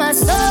in my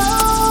soul.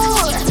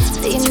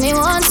 Leave me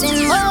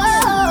wanting more.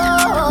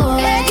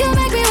 You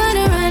make me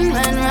wanna run,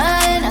 run,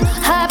 run.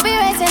 Heart be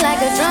racing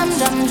like a drum,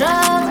 drum,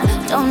 drum.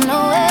 Don't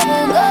know where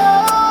we'll go.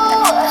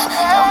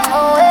 Don't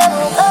know where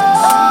we'll go.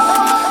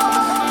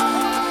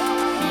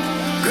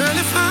 Girl,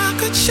 if I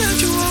could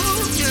shed you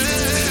all,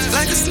 yeah,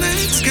 like a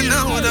snake skin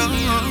out of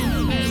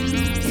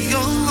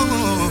your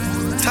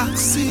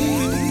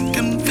toxic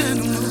and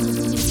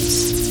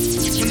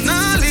venomous. When I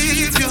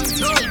leave you,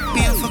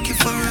 me I fuck you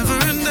forever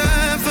and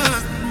ever.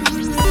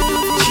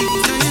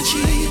 Cheat and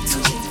cheat,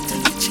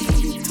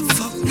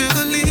 fuck me I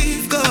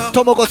leave go.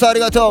 ともこさんあり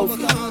がとう。 When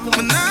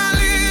I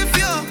leave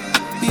you,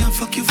 me I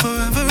fuck you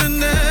forever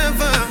and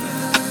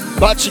ever.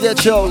 バチゲ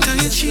チョウ Tell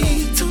you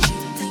cheat,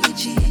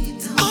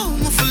 oh,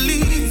 I'm for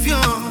leave you.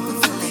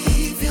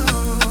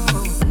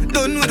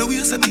 Don't know the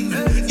ways of thing.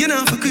 You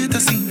know for create a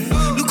scene.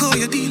 Look how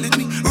you deal with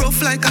me.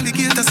 rough like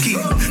alligator skin.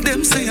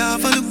 Them say I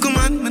have a look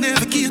man, me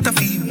never get a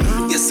feel.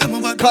 Yes, I'm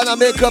about to カナ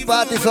メイクアップ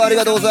アーティストあり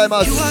がとうござい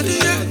ます。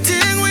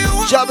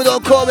ジャブド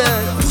ンコメン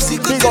ビ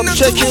ッグアップ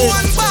チェッキン。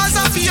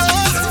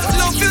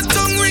 Love your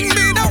tongue ring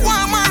me that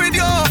one married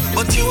you,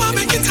 but you are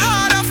make it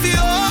harder for you.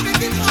 Can't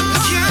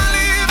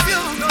leave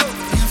you.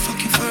 I'll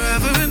fuck you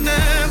forever and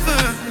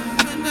ever.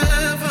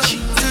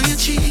 Cheat on your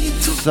cheat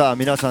too. さあ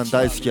皆さん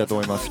大好きだと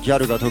思います。ギャ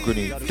ルが特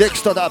にデク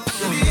スタダップ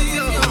ス。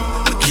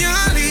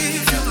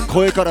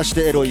声からし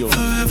てエロいような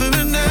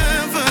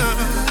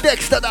デ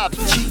クスタダップ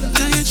ス。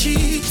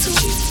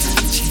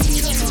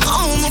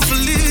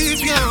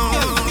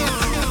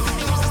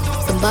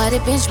 Somebody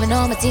pinch me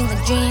on my team and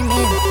dreaming.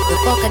 The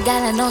fuck I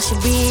got, I know she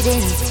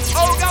breathing.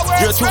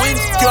 You're too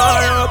insecure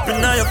up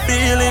in all your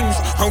feelings.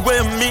 And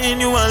when me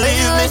and you are But you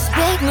leaving.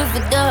 expect me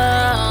for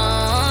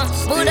done.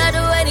 Would I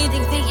do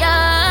anything for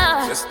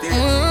ya?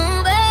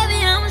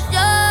 Baby, I'm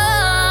sure.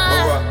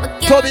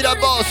 扉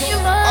ボス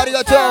あり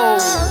がとう。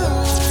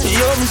 Yo,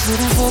 me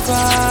shouldn't focus.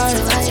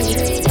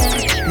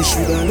 Me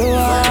shoulda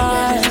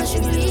lower.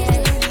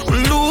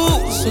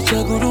 Lose such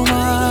a good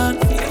woman.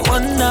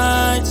 One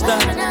night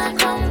stand.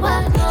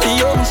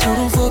 Yo, me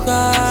shouldn't focus.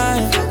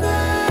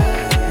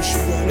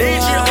 Me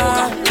shoulda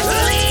lower.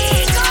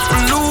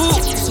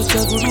 Lose such a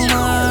good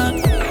woman.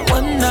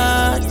 One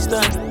night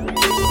stand.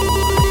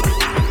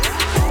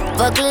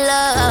 Fuck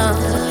love,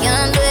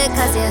 can't do it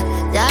 'cause you're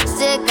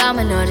toxic.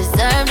 I'ma not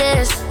deserve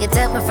this. You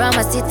took me from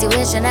a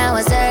situation I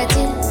was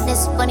hurting.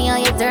 It's funny how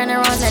you turn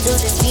around and do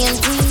the same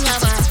thing.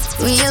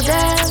 Real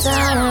girls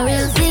are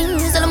real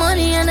things. All the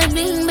money and the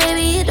bling,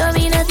 baby, it don't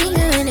mean nothing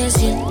to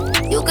anything.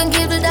 You can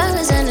keep the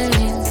dollars and the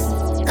rings.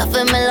 I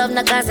feel my love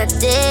not 'cause I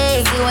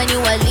take you when you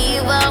a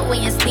leave out.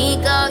 When you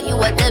sneak out, you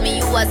a tell me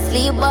you a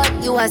sleep out.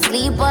 You a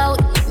sleep out.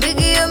 Me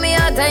give me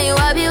out and you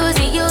abuse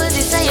it. Use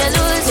it and you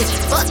lose it.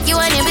 Fuck you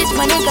and your bitch,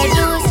 my nigga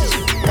lose it.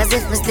 Cause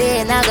if I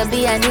stay, not gonna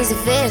be an easy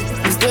fit.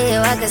 Stay,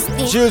 I can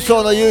stay. 重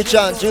曹のゆうち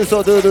ゃん、重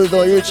曹ドゥドゥ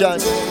のゆうちゃん、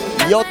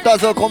酔った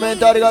ぞコメン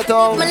トありが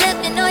とう。 I'ma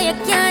let you know you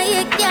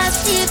can't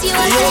see if you are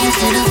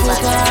saying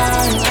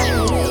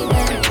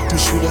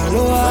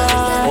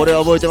俺は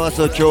覚えてま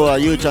すよ。今日は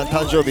ゆうちゃん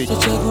誕生日。ハ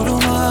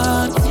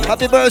ッ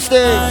ピーバース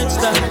デー。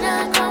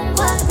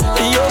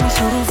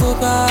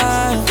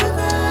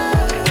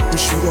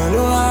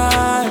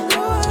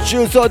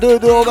 重曹ドゥ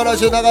ドゥオーガラ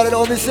ジオ流れる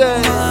お店。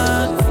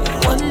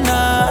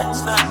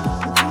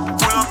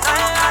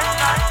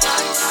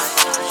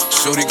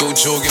 Shorty go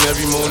jogging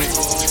every morning,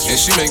 and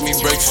she make me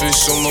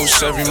breakfast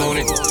almost every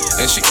morning.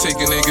 And she take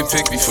a nigga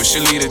pic before she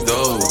leave the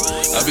door.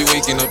 I be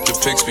waking up the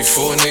pics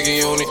before a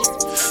nigga on it.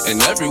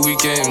 And every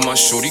weekend my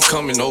shorty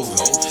coming over.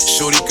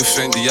 Shorty can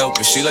Fendi out,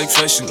 but she like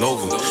flashing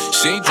over.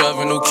 She ain't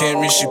driving no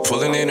Camry, she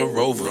pulling in a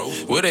Rover.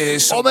 With her hair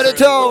so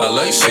I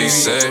like she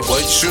said,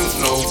 what you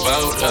know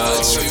about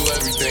us? I tell you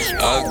everything.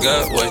 I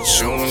got what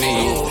you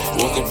need.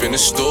 Woke up in the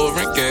store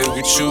and get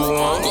what you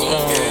want.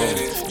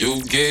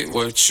 You get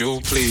what you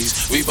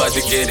please. We bout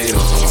to get it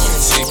on.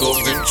 Take off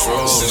them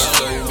drawers.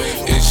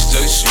 It's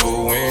just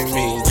you and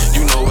me.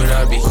 You know what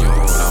I be on.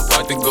 I'm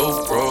about to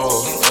go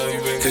pro.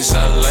 Cause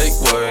I like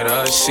what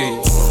I see.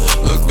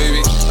 Look,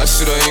 baby, I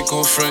said I ain't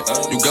gon' front.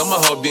 You got my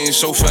heart beating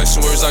so fast,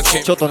 some words I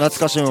can't. ちょっと懐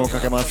かしいのをか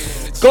けます。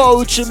ゴ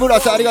ー内村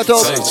さんありがと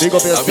う。ビゴ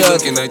ペアステ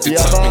ージ。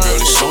やばい。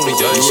All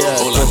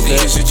I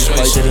need is a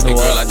choice. And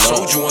girl, I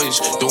told you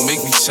once. Don't make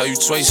me tell you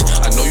twice.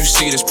 I know you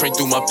see this print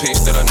through my page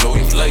that I know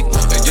you like.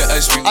 And your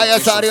ass be あや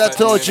さんありが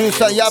とう。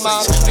13山。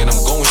 And I'm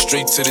going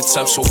straight to the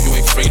top, so you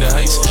ain't afraid of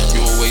heights.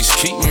 You always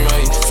keep me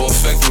right. For a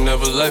fact, you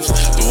never left.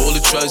 Through all the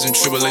trials and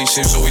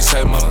tribulations, always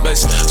had my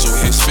best. So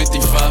here's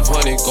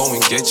 5,500. Go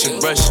and get your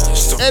brush.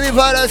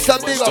 Everybody,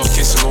 something start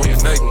kissing on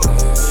your neck.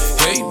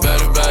 Hate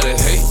about it,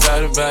 hate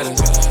about it.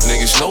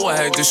 Niggas know I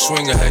had to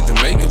swing, I had to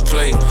make a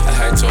play. I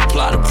had to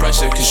apply the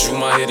pressure, cause you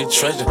my hidden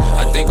treasure.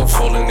 I think I'm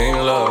falling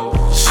in love.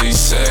 She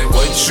said,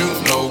 what you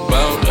know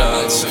about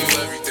us?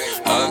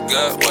 I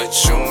got what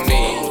you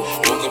need.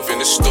 Woke up in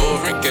the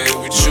store and get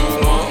what you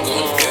want.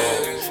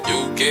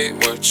 You get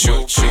what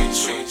you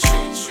choose.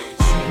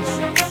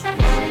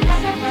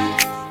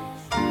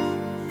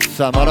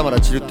 さあまだまだ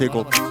散ってい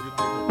こう。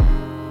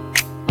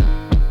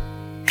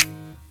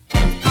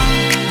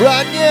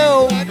Brand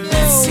new.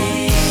 This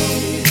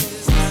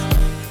is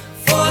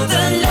for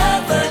the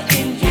lover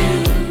in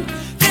you.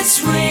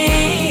 This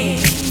ring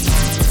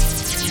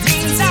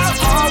means I'll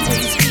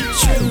always be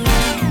true.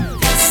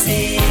 This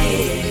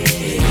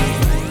is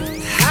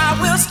I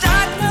will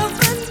start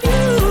loving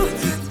you.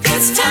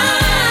 This time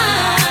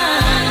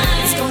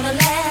it's gonna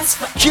last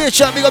forever. キエ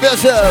ちゃんビゴペア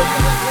ス。 This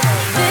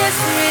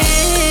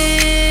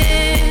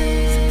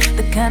is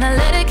the kind of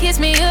letter kiss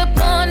me up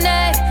all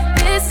night.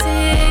 This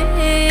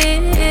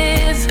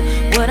is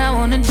what I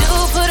wanna do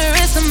for the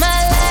rest of my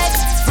life.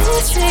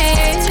 This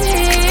is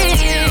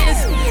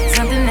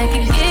something that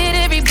can get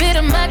every bit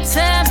of my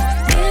time.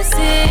 This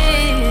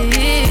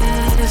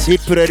is リッ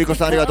プルエリコ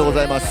さんありがとうご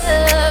ざいます。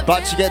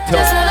バチゲット。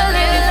 Just wanna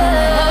live it for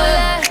my whole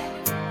life.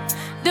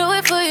 Do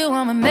it for you,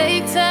 I'ma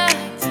make time.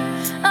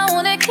 I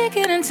wanna kick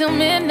it until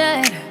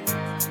midnight.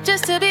 Just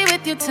promise to be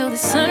with you till the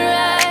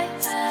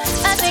sunrise.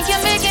 I think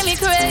you're making me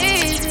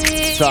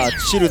crazy. さあ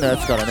チルなや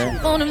つからね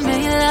On the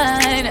main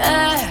line,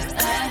 I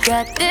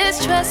got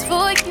this trust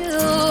for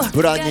you.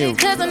 Brand new.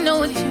 Cause I know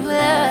what you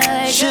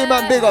like.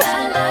 She-Man, big up.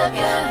 I love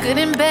you. Good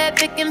and bad,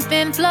 thick and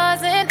thin,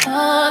 flaws and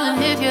all.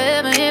 And if you're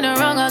ever in the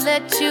wrong, I'll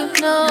let you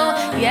know.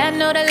 Yeah, I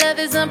know that love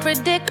is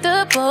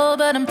unpredictable,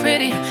 but I'm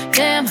pretty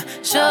damn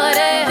sure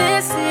that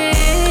this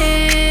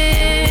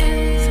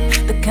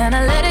is the kind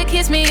of letter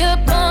kiss me up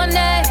all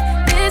night.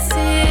 This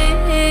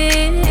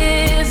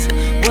is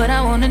what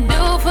I wanna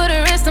do for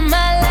the rest of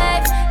my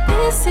life.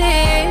 This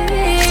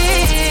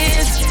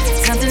is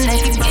something that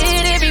can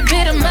get every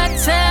bit of my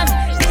time.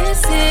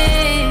 This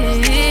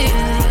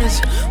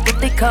is what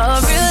they call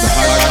real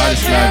love.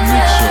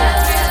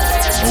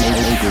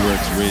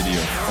 Ogaworks Radio.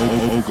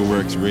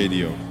 Ogaworks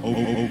Radio.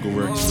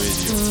 Ogaworks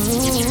Radio.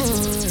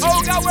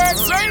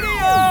 Ogaworks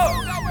Radio.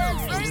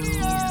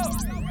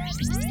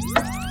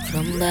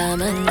 From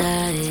diamond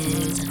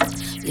eyes,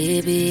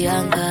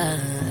 Libyanka.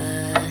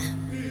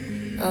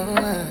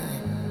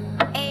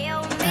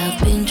 I've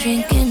been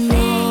drinking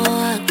more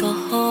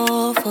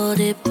alcohol for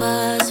the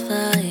past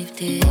 5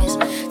 days.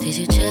 Did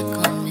you check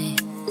on me?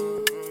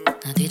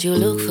 Now did you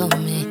look for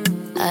me?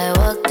 I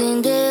walked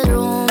in the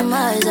room,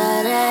 eyes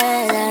are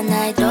red, and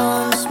I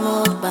don't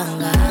smoke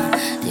banga.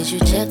 Did you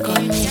check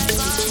on me?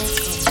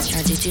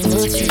 Now did you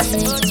notice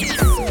me?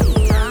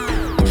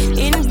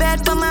 In bed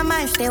but my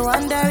mind stay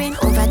wandering,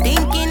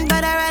 overthinking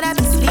but I'd rather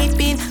be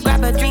sleeping.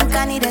 Grab a drink,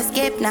 I need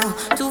escape now.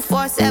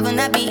 247,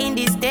 I be in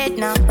this state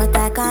now. But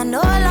I can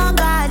no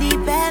longer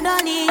depend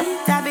on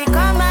it. I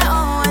become my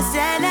own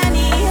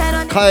enemy.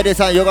楓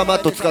さんヨガマ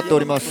ット使ってお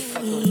ります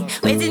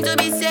Waiting to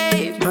be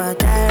safe,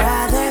 but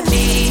I'd rather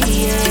be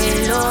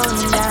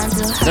alone than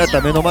to だった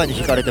ら目の前に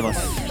引かれてま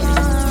す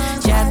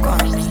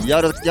や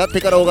って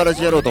から大柄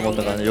地やろうと思っ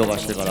たからねヨガ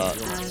してからち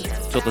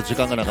ょっと時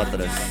間がなかった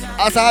です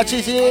朝8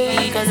時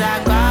Because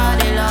I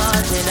got a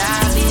lot that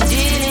I've been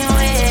dealing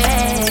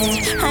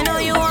with. I know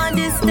you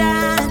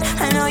understand.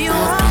 I know you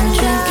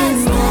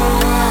Drinking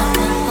more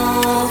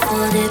alcohol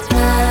for the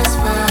past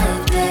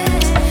 5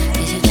 days.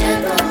 Did you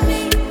check on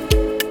me?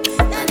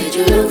 Now did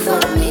you look for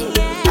me?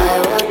 I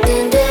walked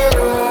in the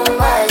room,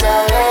 eyes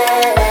are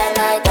red, and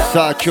I don't.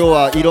 さあ今日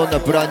はいろんな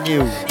ブランニ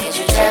ュー Did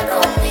you check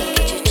on me?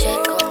 Did you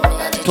check on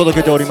me? 届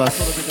けておりま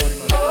す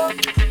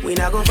We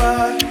not go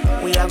far,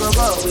 we a go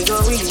go, we go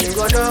win, you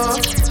go know.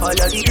 All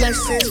of the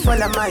blessings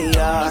fall on my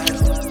yard.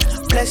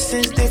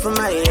 Blessings stay for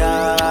my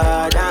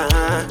yard,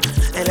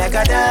 And like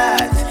a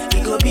that,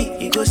 he go be,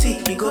 he go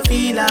see, he go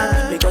feel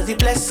because the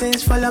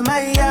blessings fall on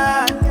my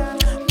yard.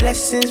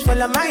 Blessings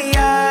fall on my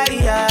yard,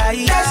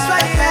 That's why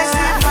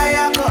blessings my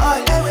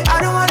alcohol. I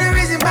don't wanna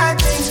reason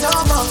bad things no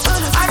more.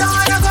 I don't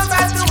wanna go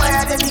back to where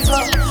I did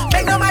before.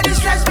 Make nobody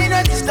stress me,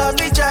 no disturb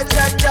me, cha.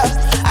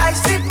 I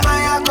sip my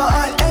alcohol.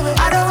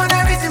 I don't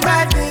wanna reason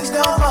bad things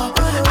no more.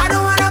 I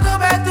don't wanna go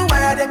back to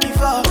where I did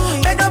before.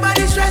 Make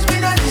nobody stress me,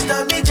 no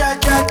disturb me, cha.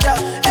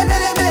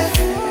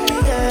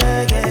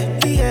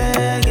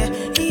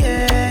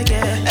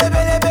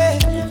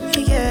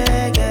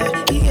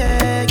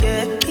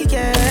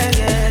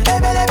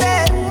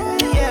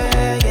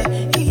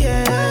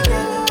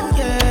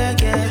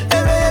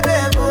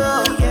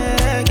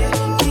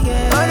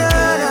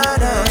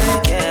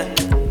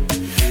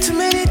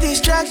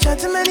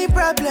 Too many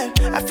problems.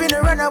 I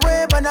finna run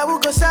away, but I will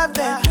go solve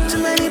them.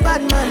 Too many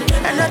bad men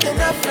and not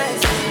enough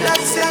friends.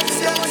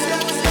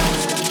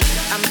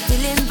 I'm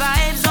feeling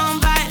vibes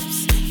on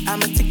vibes.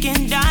 I'm a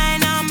ticking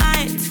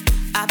dynamite.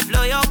 I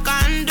blow your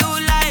candle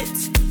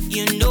lights.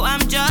 You know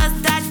I'm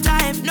just that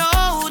type.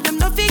 No, them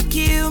no fit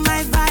kill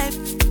my vibe.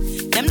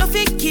 Them no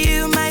fit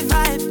kill my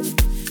vibe.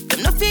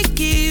 Them no fit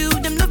kill.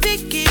 Them no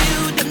fit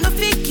kill. Them no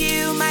fit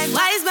kill my vibe.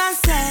 Wise man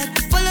said,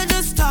 follow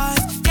the stars.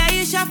 There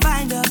you shall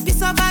find a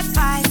piece of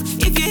advice.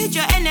 If you hit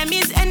your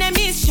enemies,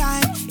 enemies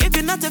shine. If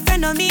you're not a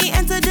friend of me,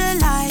 enter the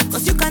light.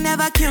 Cause you can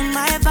never kill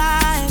my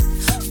vibe.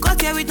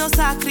 Got here with no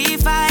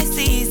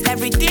sacrifices.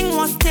 Everything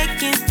was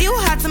taken, still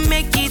had to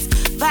make it.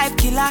 Vibe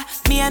killer,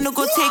 me I no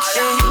go take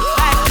shit.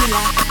 Vibe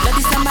killer, love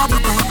is somebody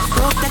time.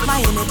 Protect my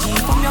energy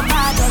from your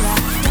bad aura.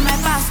 To my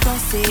pastor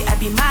say, I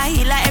be my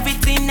healer.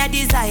 Everything I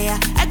desire,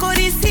 I go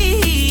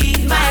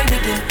receive. My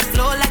rhythm,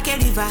 flow like a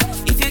river.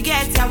 If you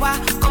get yawa,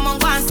 come on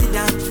go and sit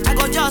down. I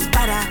go just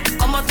para,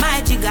 come out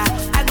my jigger.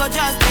 I go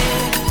just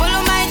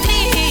follow my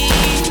dream.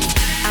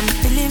 I'm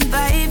feeling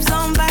vibes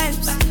on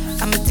vibes.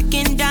 I'm a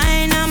ticking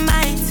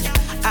dynamite.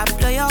 I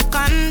blow your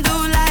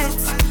candle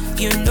lights.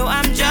 You know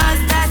I'm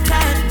just that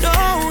type.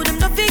 No, them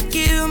no fit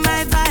kill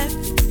my vibe.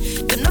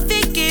 Them no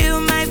fit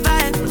kill my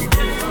vibe.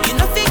 You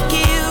no fit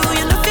kill,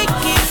 you no fit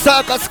kill.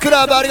 サーカスク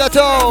ラブありがと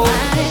う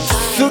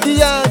スギ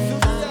ヤン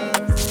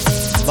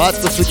マ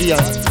ットスギヤン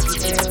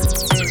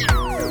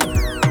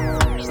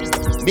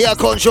ミヤ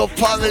コンショフ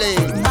ァミリ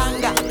ー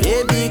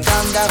Baby,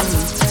 calm down,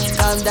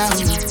 calm down.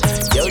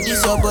 Yo,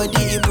 this your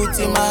body, it puts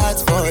in my heart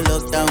for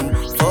lockdown,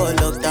 oh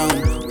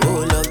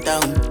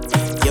lockdown.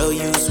 Yo,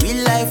 you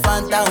sweet life,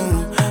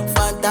 phantom.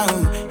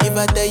 If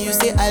I tell you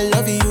say I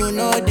love you, you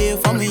know they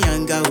for me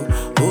young girl,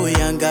 oh yeah.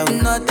 young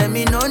out. No tell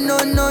me no, no,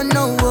 no,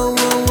 no. Oh,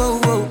 oh,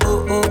 oh,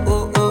 oh, oh, oh,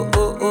 oh, oh,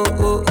 oh, oh,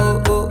 oh,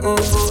 oh, oh, oh.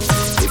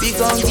 Baby,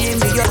 gon' give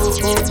me your oh,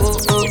 oh, oh,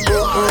 oh,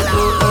 oh,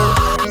 oh, oh.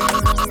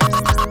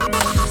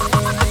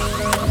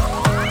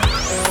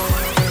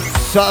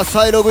さあ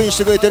再ログインし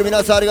てくれてる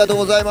皆さんありがとう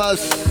ございま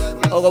す。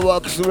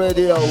Ogaworks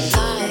Radio。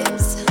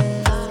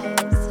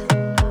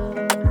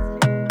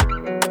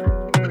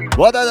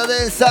和田田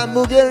伝さん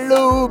無限ル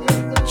ープ。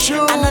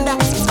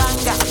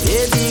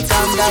Baby,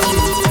 calm down,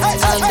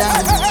 calm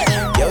down.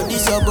 Yo,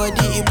 this your body,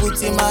 it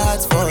puts in my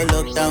heart for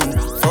lockdown,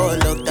 oh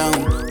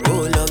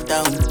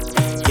lockdown.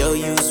 Yo,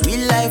 you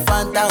sweet life,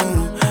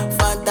 phantom.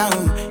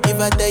 If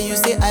I tell you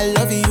say I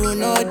love you,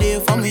 no day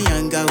for me,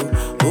 young girl,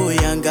 oh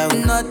young girl.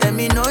 No tell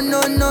me no,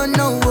 no, no,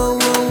 no, oh,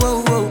 oh,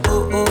 oh,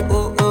 oh, oh,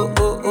 oh, oh,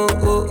 oh, oh,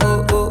 oh,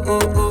 oh, oh,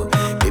 oh, oh.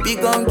 Baby,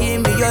 gon'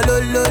 give me your lo,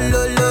 lo,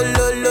 lo, lo,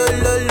 lo, lo,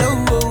 lo, lo,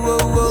 oh,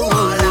 oh, oh, oh.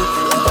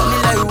 You got me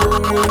like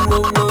whoa, whoa,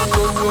 whoa, whoa,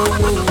 whoa, whoa,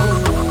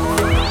 whoa.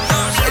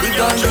 Baby,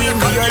 gon' give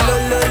me your lo,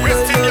 lo, lo, lo,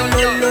 lo,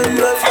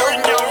 lo, lo,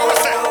 lo.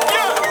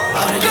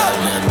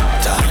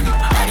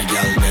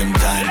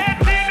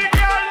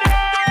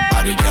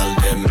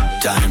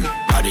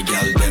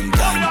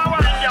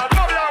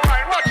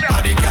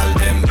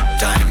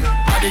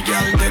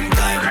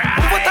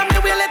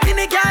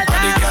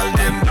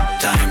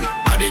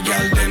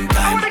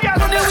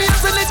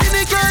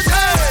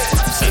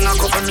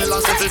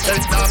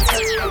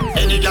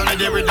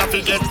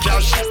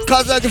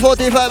 Kazaki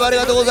 45あり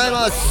がとうござい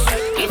ます。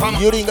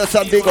ユリンガ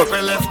さんビッグ。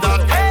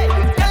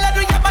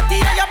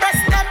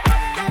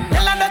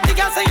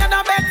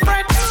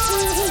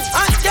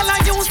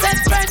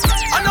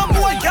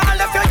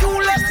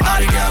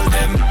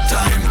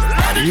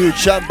ゆう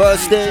ちゃんバー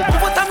スデー。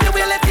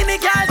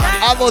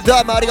アモ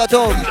ダムありが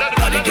とう。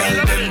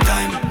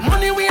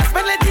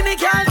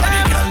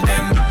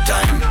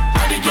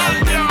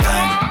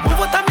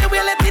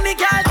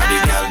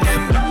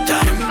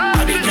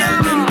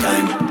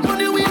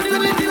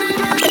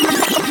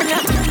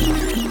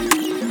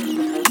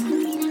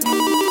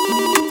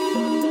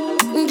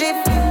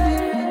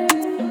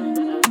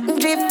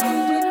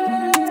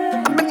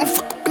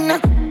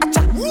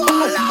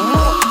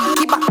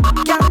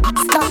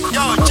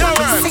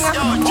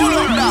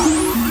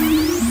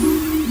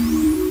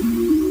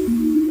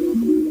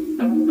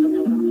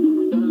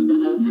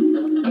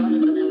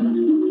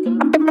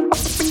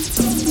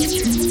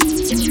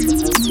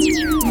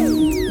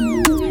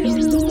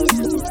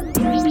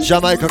ジャ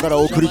マイカから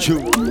お送り中。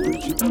ブ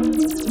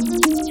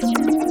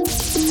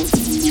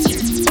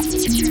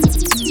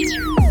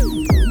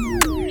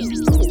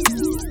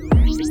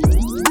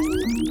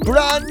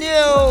ランニュ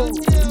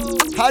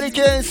ーハリ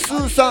ケーンス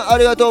ーさんあ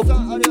りがとう。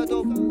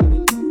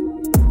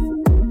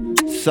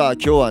さあ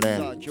今日は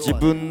ね、自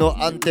分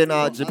のアンテ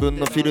ナ、自分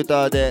のフィル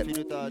ターで、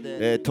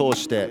通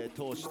して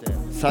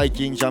最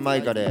近ジャマ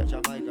イカで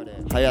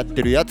流行っ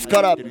てるやつ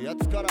から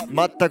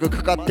全く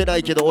かかってな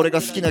いけど俺が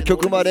好きな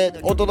曲まで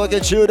お届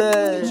け中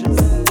です。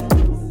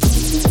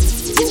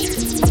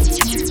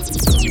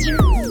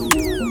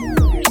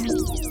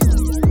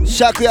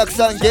芍薬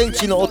さん、現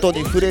地の音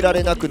に触れら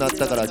れなくなっ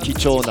たから貴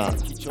重な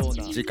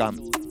時間。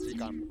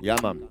ヤ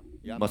マン、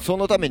まあ、そ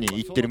のために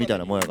行ってるみたい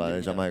なもんやから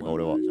ね、ジャマイカ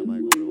俺は。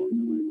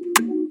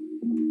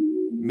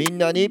みん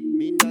なに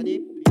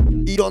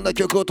いろんな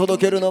曲を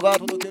届けるのが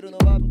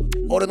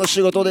俺の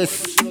仕事で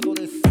す。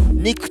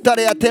肉タ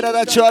レや寺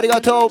田ちをありが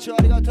とう。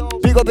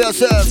ビゴペア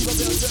ス。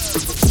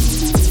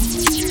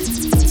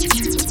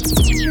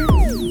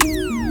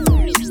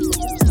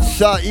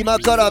さあ今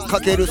から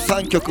かける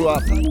3曲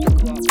は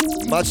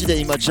マジで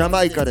今ジャ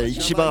マイカで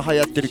一番流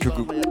行ってる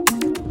曲。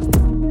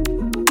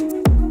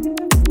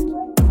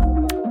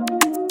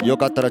よ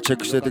かったらチェッ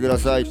クしててくだ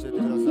さい。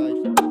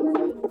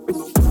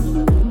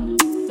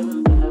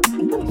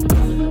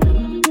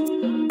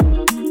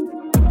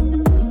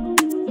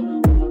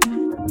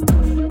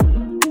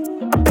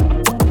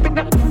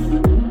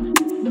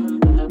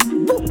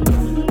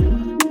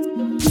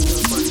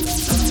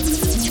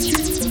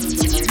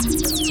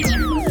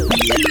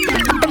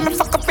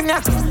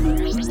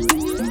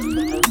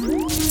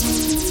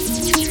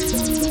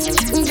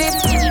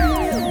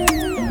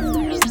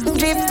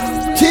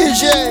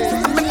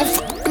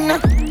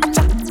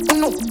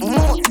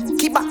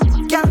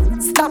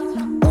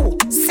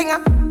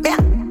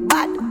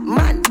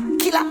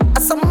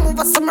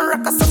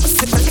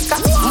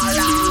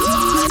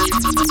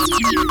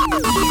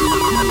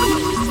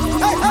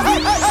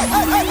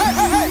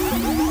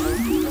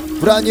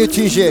Brand new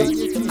TJ.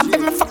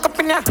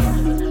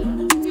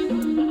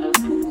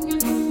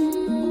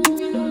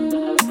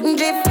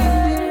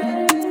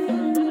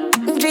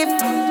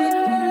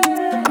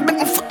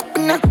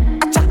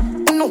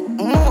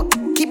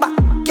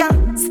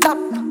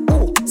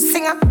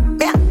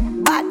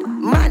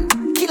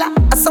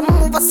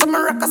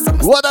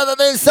 What are the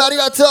names?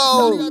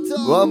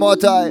 Arigato. One more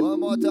time.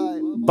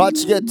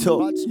 Batch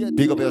Ghetto.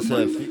 Big up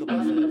yourself.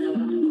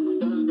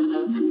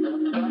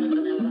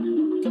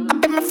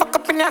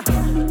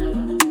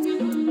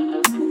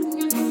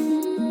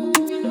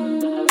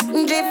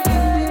 Drip,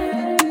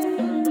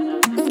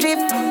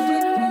 drip.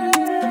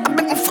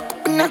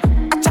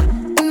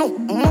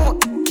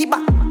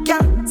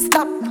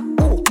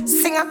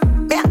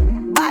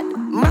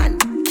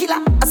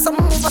 killer. Some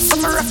move,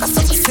 some rock,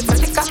 some sip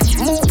liquor.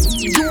 Move,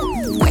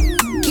 you, quick,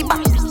 keep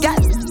up, girl,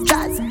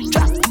 jazz,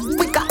 drop,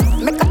 quicker,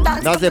 make a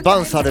dance. なぜバ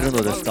ンされる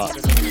のですか？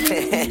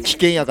危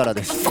険やから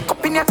です。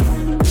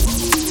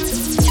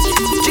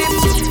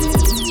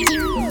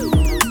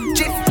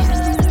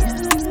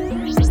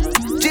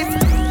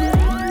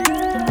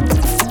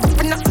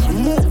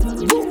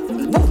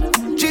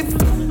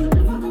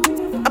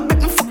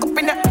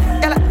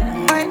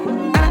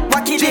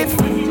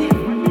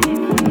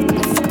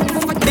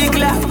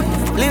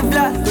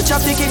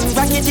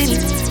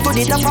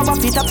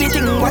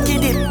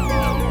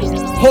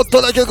ホッ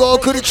トな曲を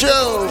送りちゃ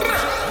う。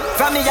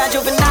From me a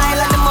juvenile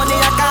and the money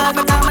I call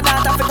me call my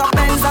daughter pick up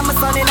pens and my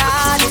son in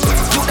all it.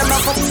 You them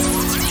up.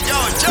 Yo,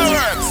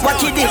 Ogaworks. What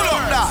you did?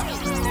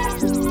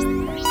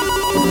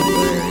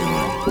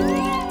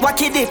 What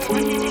you did?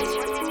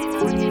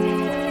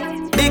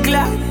 Big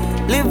life,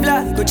 live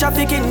life, go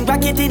trafficking,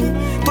 back it in.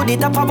 To the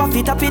top of a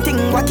feet up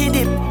eating, what you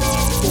did?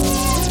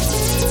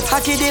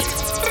 Hack it dip.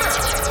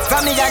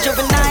 From me a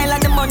juvenile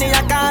and the money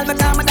I call me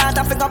call my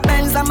daughter pick up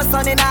pens and my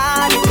son in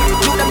all it.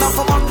 You them up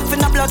for work, for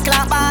no blood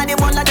clot body.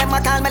 One of them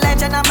I call me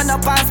legend, I'm no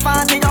pass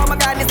party. Oh my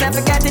God, this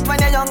never forget it when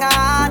you're young and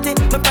hearty.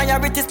 My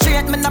priority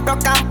straight, me no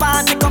broke and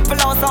party.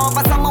 Couple hours over,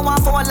 someone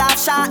want for a laugh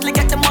shortly.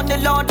 Get the money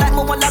load like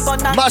me want a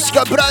gun and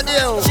Mashka brand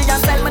new. She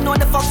just tell me know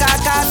the fuck I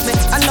cost me.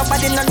 And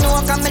nobody no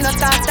know cause me no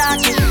start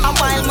talking. A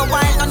while, my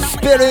while, no.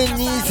 スペルイ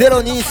ン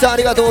2023あ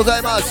りがとうござ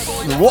います。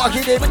ワ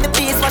キでク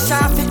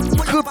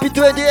ッピ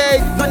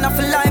28 Gonna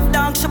for life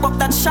down, show up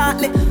that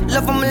shortly.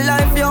 Love of my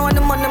life, yo, and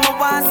the money my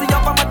want. See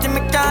up, I'm what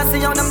me can't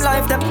see on them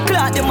life. Them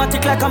clock, them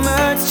matic like I'm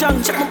earth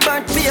strong. Check my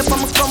birth paper,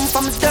 me come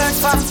from a dirt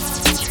farm.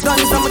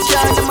 Guns on my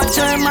charge, I'm a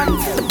German.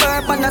 The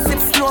bourbon, I sip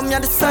slow, me a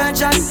the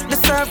surgeon. The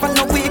servant,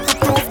 no weak, we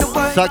prove the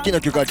word. さっき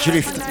の曲はジュ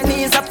リフト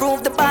Knees, I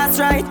prove the boss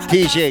right.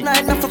 TJ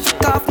Night, enough to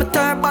fuck off my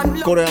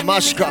turban. これはマ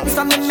シカ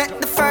So me met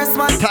the first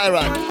one. タイ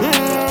ラン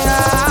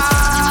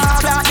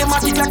Clock, them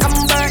matic like I'm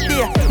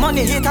birthday.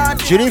 Money hit hard.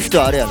 ジュリフ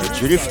トあれやね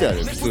ジュリフトや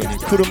ね普通に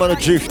車の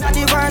ジュリフト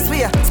The worst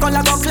way. Skull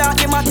I go clock,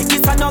 them matic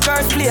is a no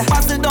girls play.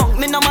 Pass it down,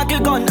 me no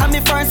muggle gun, and me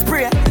first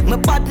spray. Me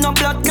bad no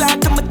blood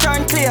clot to me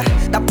turn clear.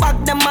 The bag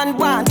them man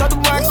want, all the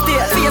work stay.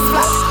 Face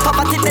flat,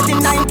 poverty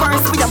 39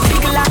 purse. We a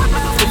big lot,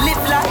 we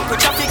live like we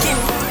trafficking.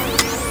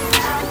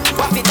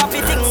 What it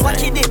thing,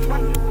 what you did?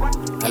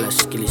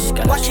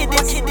 What you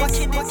did?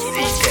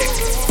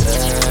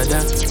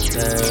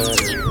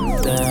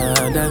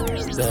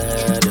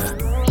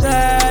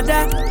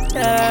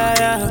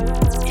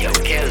 Yo,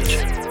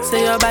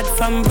 say you're bad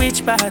from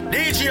which part?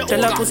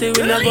 Tell a pussy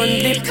we no gun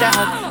dip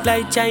tag.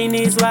 Like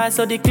Chinese war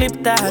so the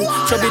clip tag.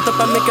 Chop it up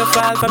and make you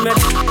fall from your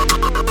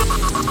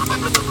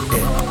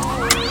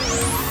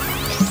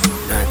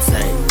North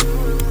side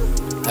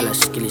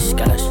Kalash, kilish,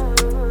 kalash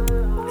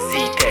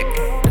Z-Tech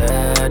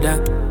Da da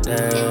da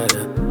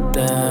da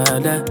da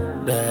da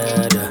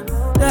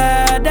da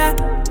da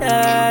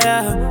da.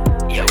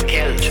 Yo,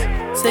 Kelch.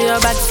 Say you're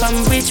bad from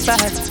which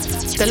part?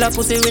 Tell a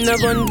pussy we no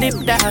gun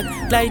dip tag.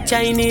 Like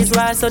Chinese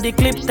war so the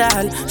clip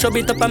tag. Show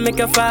it up and make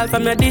you fall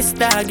from your disc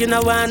tag. You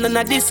know one on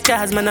a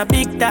discard, man a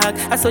big tag.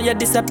 I saw you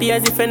disappear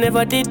as if I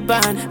never did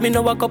ban. Me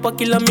no walk up a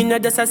kilo, me no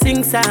just a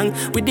sing song.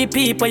 With the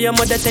people your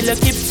mother tell you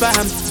keep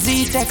from.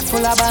 Z-Tech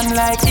full of bam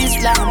like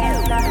Islam.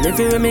 And if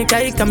you make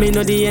I come, me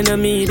know the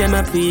enemy. Them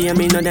a pray and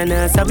me know they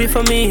not sorry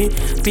for me.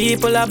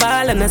 People a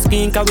ball and a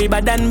skin cause we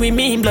bad than we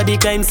mean. Bloody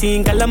crime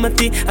scene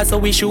calamity. I saw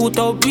we shoot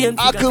out brain.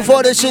 Aku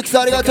 46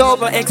 ありがと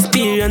う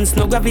experience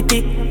no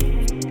gravity.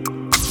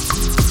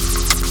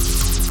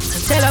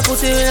 Tell a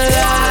pussy we no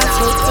last,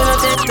 we no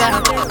take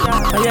that.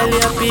 All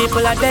your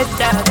people are dead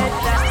that.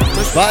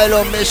 バイ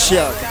ロンメシ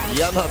アい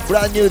やまあブ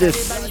ランニューで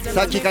す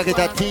さっきかけ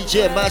た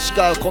TJ マシ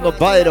カこの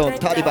バイロン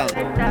タリバン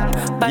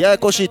やや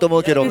こしいと思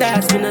うけどや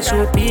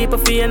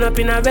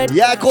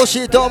やこし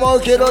いと思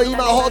うけど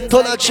今ホッ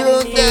トなチ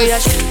ューンで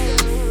す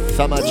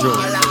サマーチュー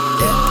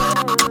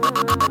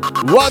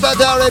ンWhat a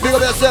day, big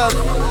up yourself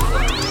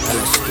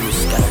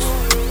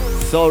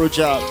ソウル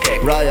チャ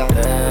ーブライアン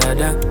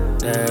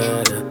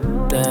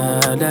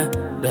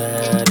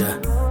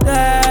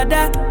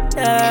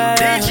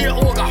DJ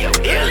Ogaworks.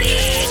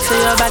 Say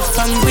you're bad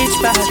from which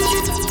part?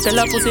 Tell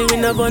a pussy we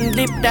no gun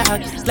dip tag.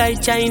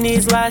 Like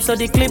Chinese war so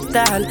the clip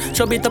tag.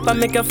 Show it up and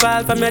make you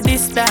fall from your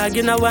disc tag.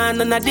 You know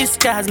one on a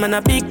discard, man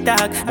a big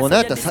tag.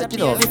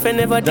 If I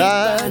never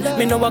did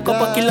me no walk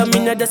up a kilo, me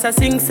no just a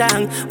sing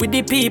song. With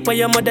the people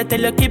your mother tell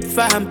you keep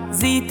from.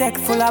 Z-Tech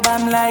full of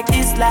bam like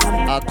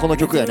Islam. あこの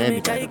曲やね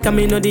みたいな Cause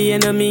me know the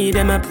enemy,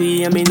 them a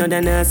pray and me know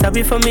they not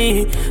sorry for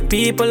me.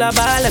 People a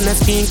ball and a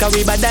skin cause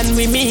we bad than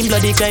we mean.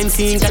 Bloody crime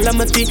scene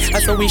calamity. I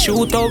saw we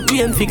shoot out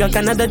brain figure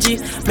Canada G.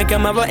 Make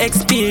them have a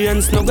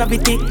experience, no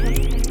gravity.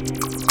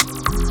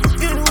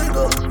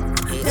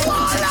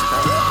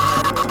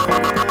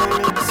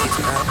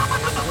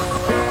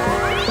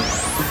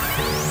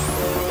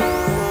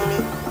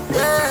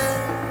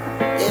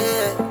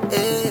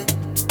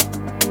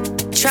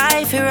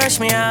 Try if you rush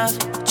me off,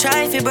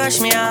 try if you brush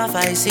me off,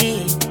 I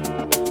see.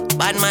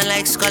 Bad man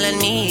like Skull and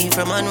me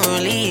from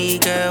unruly,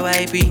 girl,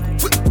 I be.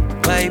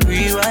 Why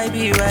be?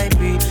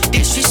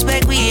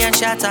 Disrespect we and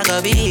shot a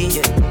go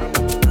be.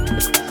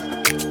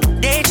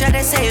 They try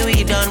to say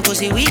we done,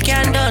 pussy we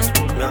can done.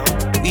 No.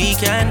 We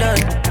can done.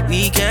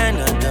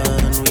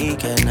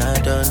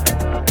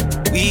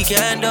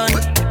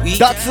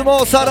脱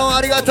毛サロン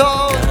ありがとう。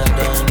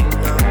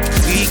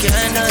We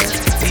can done.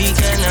 Me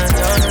can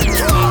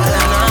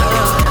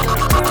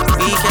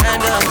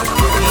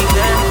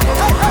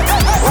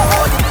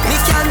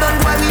done,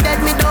 boy, we dead,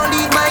 me don't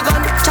leave my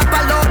gun. Chop a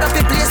load up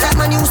the place like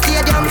my new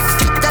stadium.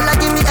 Skip the lad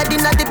give me head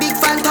in at the big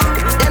phantom.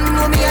 Them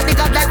know me a the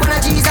god like one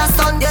of Jesus'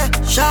 son. Yeah,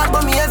 sharp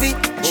but me heavy.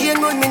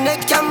 Chain round me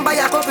neck, can buy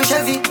a couple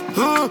Chevy.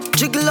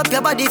 Jiggle up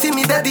your body for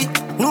me, baby.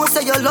 No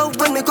say your love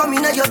when me come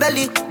in at your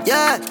belly.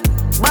 Yeah,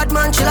 bad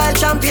man chill like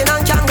champion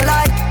and jungle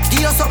like.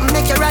 Give you something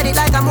make you ride it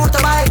like a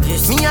motorbike.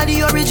 Me are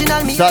the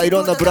original me. さあい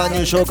ろんなブランニ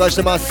ュー紹介し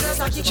てま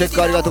す。チェッ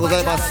クありがとうござ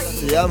いま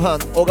す。ヤマン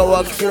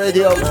Ogaworks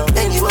Radio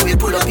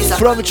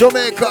from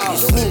Jamaica.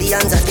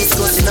 Millions of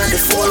discussing on the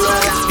forum.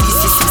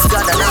 This is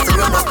God and have to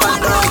run up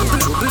and down.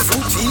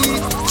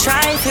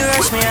 Try to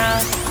rush me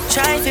off,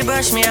 try to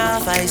brush me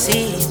off, I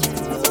see.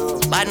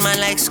 Bad man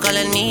likes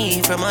calling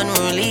me from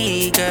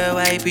unruly. Girl,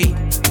 why be?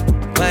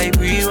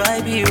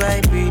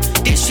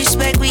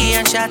 Disrespect we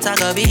and shot a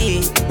go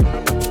be.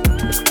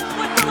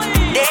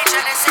 They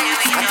tryna say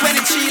we I'm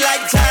 23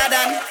 like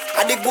Jordan, I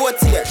the goat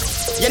here.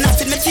 You're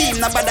not in my team,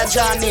 no bother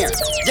John here.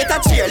 Get a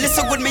cheer,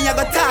 listen good me, I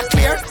go talk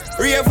clear.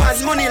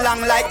 Ravers money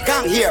long like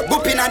gang here.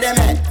 Booping at them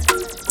head.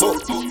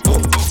 Boop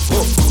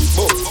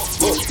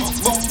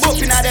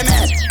inna them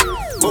head.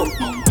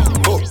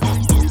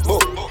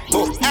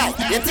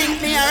 You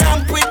think me a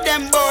ramp with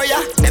them boy,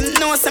 yeah? Them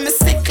know some me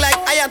sick like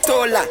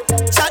Ayatollah.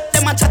 Chat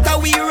them a chatter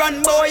we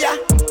run boy, yeah?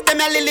 Them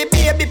a lily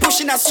baby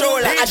pushing a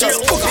stroller. I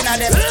just poop inna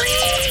them.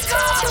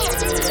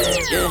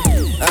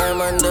 Yeah,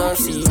 I'm on don't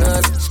see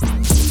us.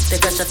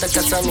 Take a shot at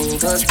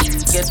Casamigos.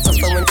 Get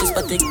tougher when she's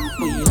static.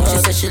 She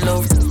say she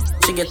love.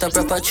 She get a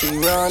proper tree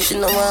run. She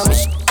know want me.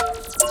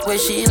 Where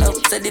she love,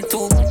 said it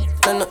too.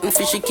 And nothing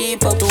fishy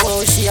keep up to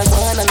how she a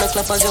gone. And the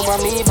clappers you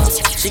want me boss.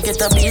 She get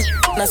a beat,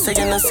 not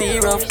saying no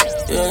syrup.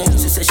 Yeah,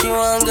 she say she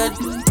want get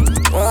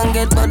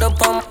bad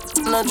up on.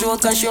 No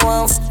joke and she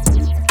want.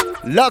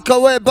 Lock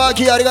away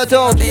Baggy,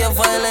 arigato. Be a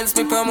violence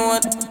me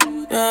promote.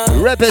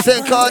 Yeah.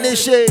 Represent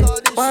Carnishi.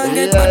 Want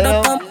get bad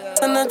up on.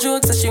 And no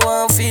joke so she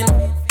want feel.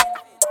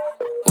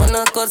 When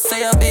I cut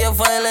say I be a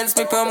violence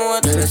me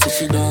promote. The rest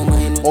she don't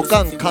mind.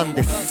 Okan kan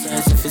desu.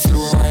 If it's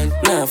slow wine.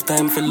 Now have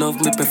time for love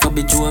me prefer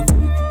be job.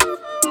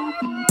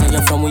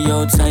 You're from way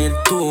outside,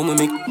 too, me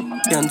make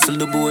cancel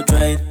the boat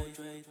ride.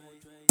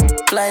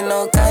 Fly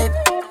no kite,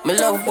 me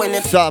love when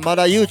it. さあま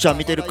だゆうちゃん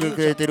見てく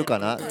れてるか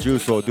な。ジュー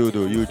スをドゥード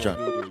ゥゆうちゃん。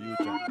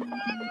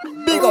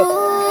ビッグアップ。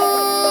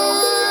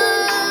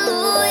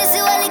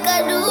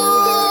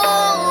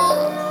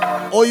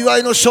お祝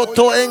いのショッ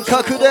トを遠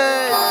隔で。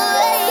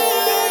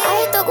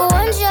I took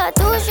one shot,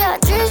 two shot,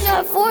 three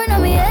shot, four. No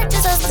me head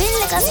just a spin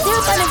like a spill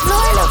on the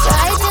floor. Look,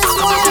 I just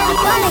want to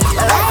panic.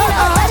 Right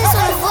now, I just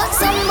wanna fuck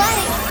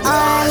somebody.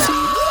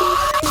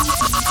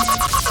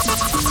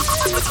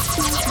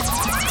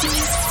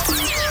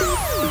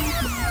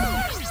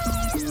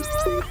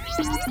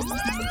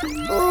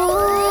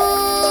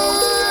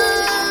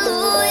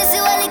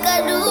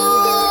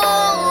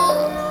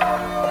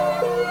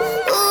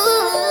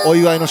お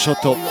祝いのショ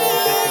ット。I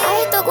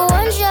took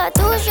one shot,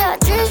 two shot,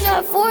 three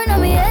shot, four. No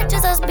me head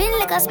just a spin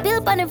like a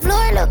spill on the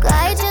floor. Look,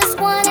 I just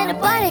wanted a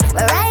party,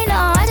 but right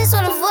now I just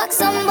wanna fuck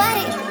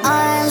somebody.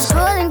 I'm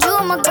scrolling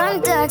through my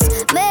contacts.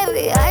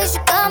 Maybe I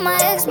should call my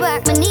ex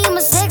back. I need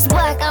my sex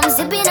back. I'm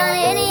sipping on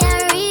any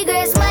and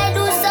regrets. Might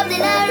do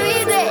something I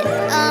regret.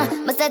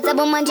 My set up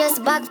on my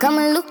chest back. Come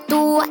and look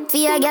too hot for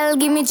your girl.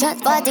 Give me chat.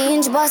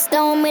 40-inch bust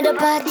down with a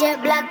part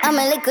jet black. I'm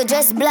a liquor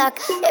just black.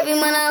 Every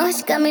man I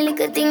watch got me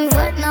liquor things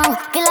right now.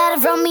 Get out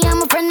from me,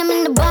 I'm a friend, I'm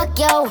in the back,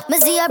 yo. Me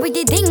see a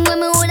pretty thing when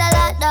me hold a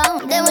lot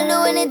down. They will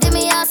do anything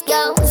me ask,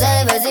 yo. So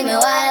if you see me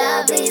wild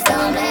out, please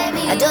don't blame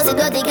me. I just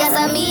go to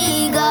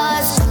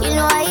Casamigos. You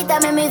know I hate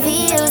that make me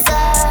feel so.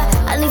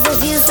 And if you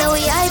feel so,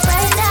 we hype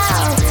right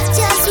now.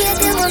 Just wait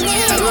till we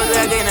meet. The road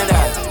we're getting at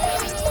that.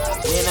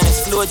 You're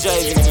nice slow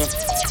driving, you know.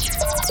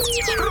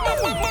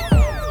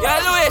 Yeah,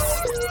 Louis.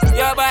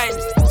 Yeah, bind.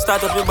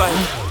 Start up your bind.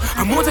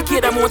 I'm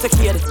motorcade. A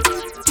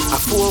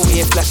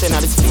four-way flashing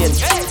out the screen.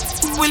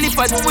 Willie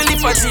for the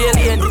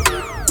alien.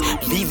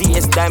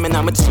 BVS diamond,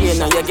 I'm a chain.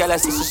 Now your girl, I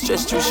see she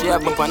stressed through, she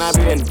have me on her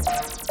brain.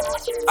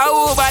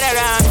 Oh, by the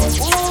round.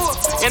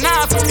 You're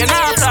not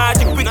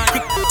charging quick.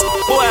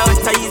 Boy, I was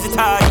easy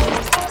target.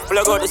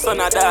 Plug out the sun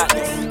of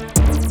darkness.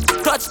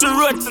 Touch the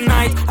road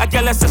tonight. A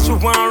girl, I said she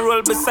wanna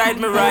roll beside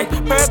me right.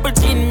 Purple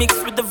jean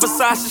mixed with the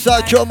Versace. さあ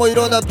今日もい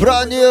ろんなブ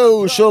ランニ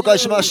ュー紹介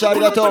しました。あり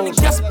がとう。New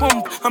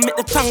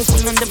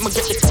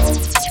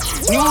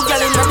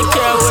girl in the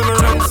car when I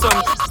run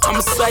son. I'm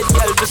a side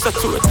girl just a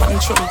tour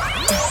tantrum.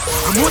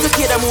 I'm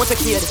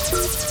motorcade.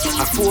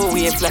 A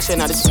four-way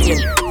flashing out the screen.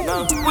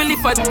 Willie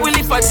for the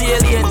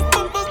alien.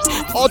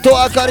 音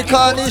明かり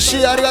かに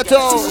しありがとう。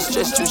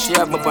Stress too, she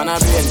have me on her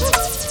brain.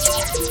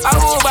 I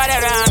go by the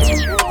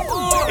round.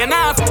 You're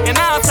not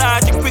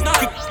charging quick.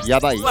 や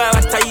ばい Why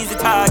was the easy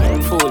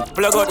target? Fool,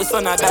 plug out the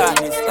sun of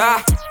darkness.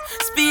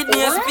 Speed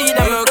me a speed,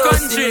 I'm your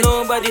country.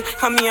 Nobody,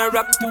 I'm here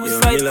rap two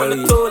sides on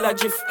the toll of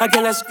jiff. I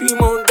get a scream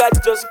out, God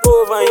just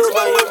go over.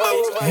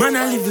 Man,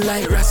 I live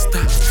like Rasta.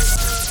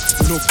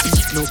 No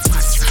beat, no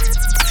pasta.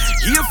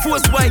 Air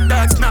Force white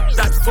dog, snap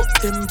that.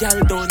 Fuck them gal,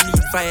 don't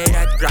need fire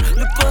that gra.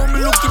 Look how me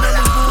looking at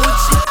the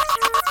Gucci.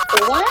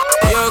 What?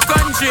 Your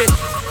country.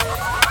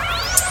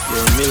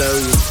 Yo, Miller.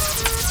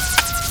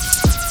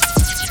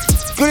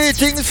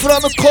 Greetings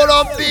from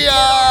Colombia.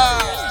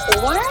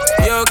 What?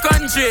 Your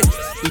country.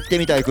 行って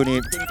みたい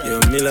国。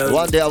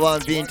One day I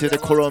want been to the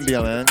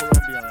Colombia, man.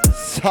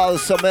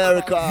 South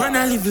America. Man,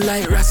 I live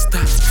like Rasta.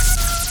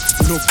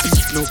 No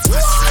beat, no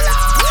pasta.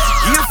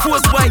 Air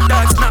Force white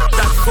dog, snap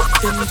that.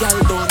 Fuck them gal,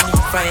 don't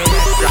need fire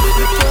that gra.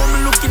 Look how me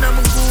looking at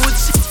my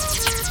Gucci.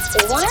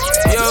 What?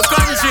 Your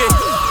country.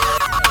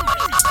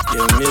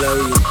 Yo, Miller.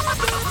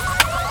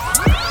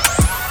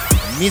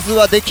 水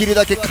はできる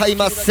だけ買い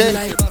ません。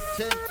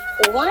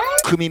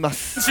汲みま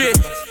す。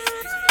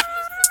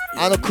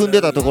汲ん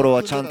でたところ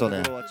はちゃんと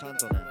ね、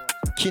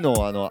昨日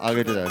上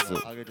げてたやつ、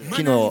昨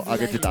日上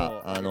げてた、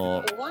昨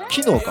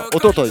日か、一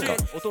昨日か、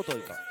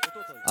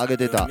上げ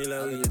てた。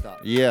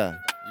いや、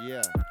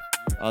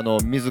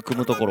水汲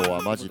むところ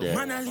はマジで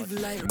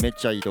めっ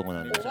ちゃいいとこ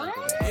なんで、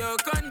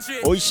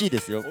美味しいで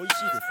すよ。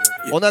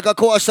お腹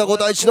壊したこ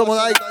とは一度も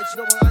ない。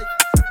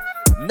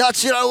ナ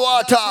チュラル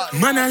ワーター。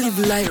Man, I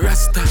live like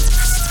Rasta.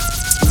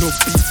 No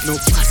beef, no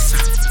pasta.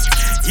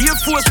 Air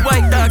Force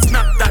white dog,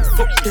 snap that.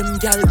 Fuck them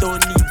gal,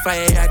 don't need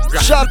fire that gra.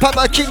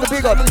 Champagne King,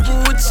 big up.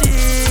 Gucci,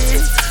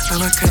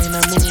 I'm a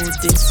kinda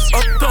moody.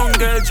 Uptown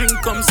girl,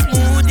 drink come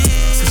smoothie.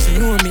 So she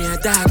know me a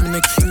dog, me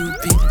a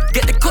Cupid.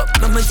 Get the cup,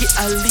 I'ma get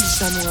a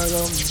leash and more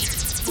rum.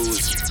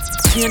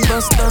 Chain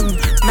bust down,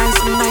 nice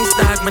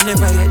dog, me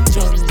never get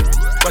drunk.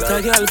 But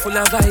a girl full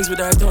of eyes with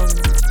her tongue.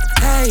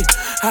 Hey,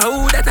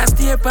 how that I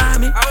stay by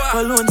me?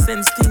 Alone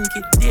send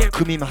stinky dear.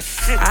 組みま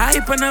す。I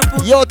open up.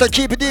 Yo, to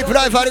keep deep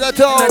life, ありが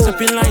とう。That's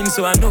up in line,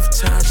 so enough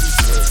charges.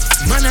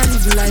 Man, I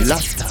live life.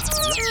 Rasta.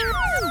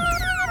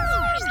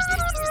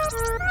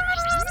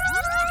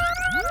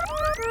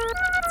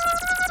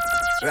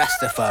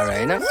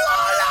 Rastafari, no?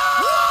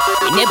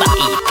 We never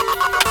eat.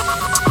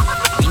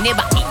 We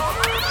never eat.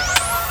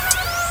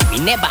 We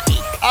never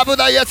eat. 危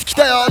ないやつ来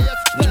たよ。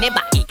We never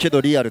eat. けど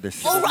リアルで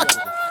す。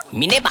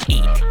We never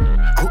eat.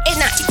 食え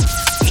ない。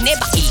We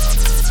never eat.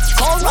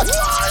 コオロギ。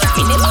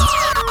We never eat.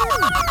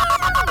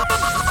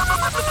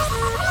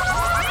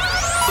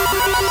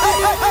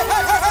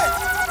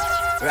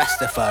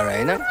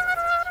 Rastafari, no?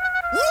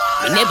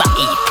 We never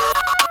eat.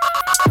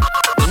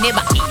 We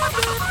never eat.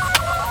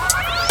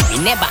 We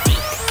never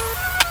eat.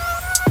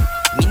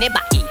 We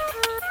never eat.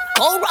 コ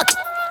オロ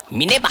ギ。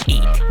We never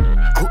eat.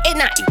 食え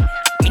ない。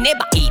We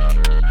never eat.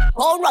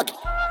 コオロギ。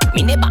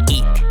We never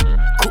eat.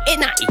 食え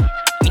ない。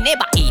We never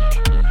eat.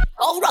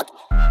 コオロギ。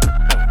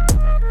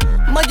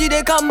マジ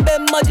で勘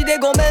弁マジで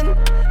ごめん。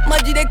マ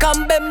ジで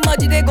勘弁マ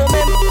ジでご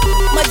めん。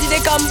マジで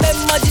勘弁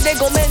マジで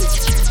ごめん。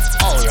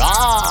おら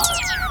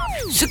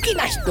好き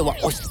な人は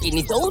お好き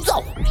にどう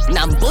ぞ。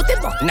なんぼで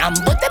もなん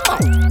ぼでも。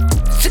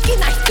好き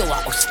な人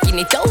はお好き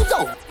にどう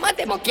ぞ。待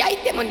ても焼い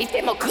ても煮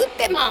ても食っ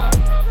ても。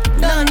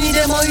何に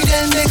でも入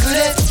れんでく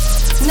れ。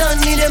何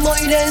にでも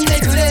入れんで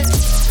くれ。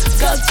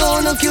学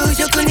校の給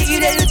食に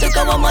入れると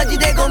かはマジ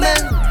でごめん。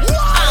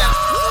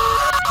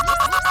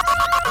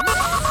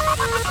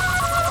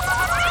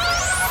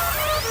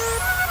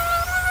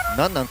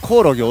なんコ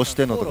オロギ押し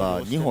てんのとか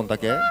2本だ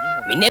け？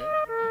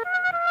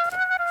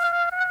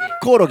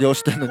コオロギ押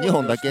してんの2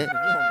本だけ？っ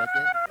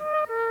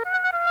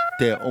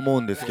て思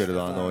うんですけれ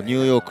ど、ニ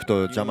ューヨーク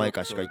とジャマイ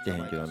カしか行ってへ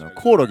んけどな、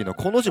コオロギの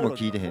この字も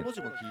聞いてへん。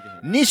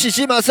西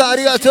島さんあ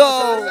りがとう。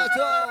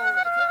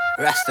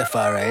ラスタフ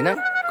ァリな。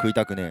食い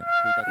たくね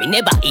え。We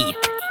never eat.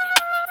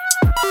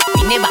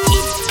 We never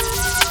eat.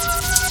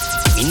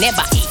 We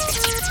never eat.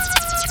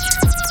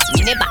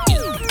 We never eat.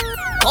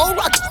 コオ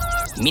ロ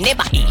ギ。We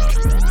never eat.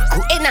 食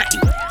えない。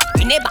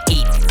We never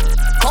eat.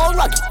 コオ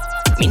ロギ。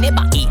We never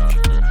eat.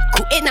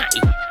 食えない。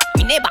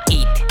We never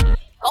eat.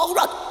 コオ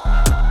ロギ。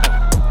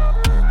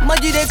マ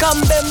ジで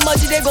勘弁マ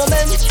ジでご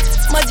めん。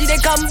マジで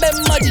勘弁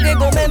マジで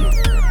ごめん。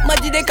マ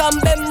ジで勘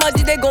弁マ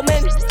ジでごめ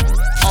ん。オー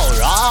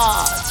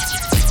ラ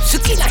好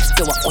きな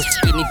人はお好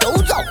きにど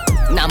うぞ。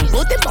なん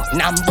ぼでも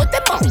なんぼで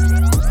も。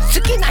好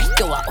きな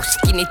人はお好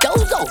きにどう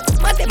ぞ。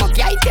待ても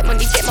焼いても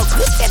煮ても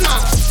食っても。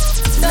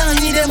何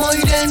にでも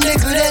入れんで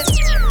くれ。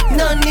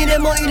何にで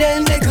も入れ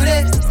んでく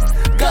れ。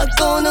学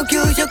校の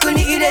給食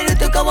に入れる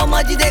とかは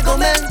マジでご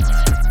めん。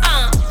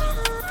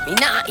みん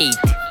なeat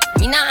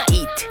みんな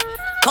eat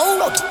コオ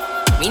ロギ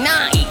みん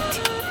なeat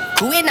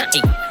食えない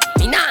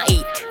みんな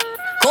eat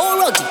コオ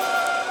ロギ。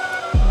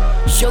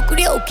食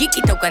料危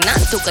機とかなん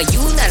とか言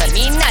うなら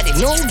みんなで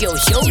農業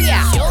しよう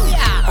や。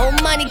ほん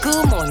まに食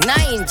うもんな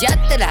いんじゃっ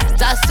たら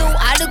雑草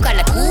あるか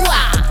ら食う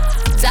わ。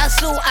雑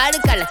草ある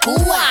から食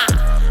うわ。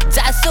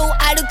雑草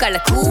あるか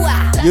ら食うわ。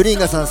ユリン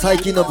ガさん最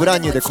近のブラ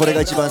ンニューでこれ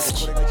が一番好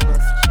き。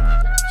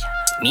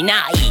みん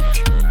なeat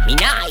みん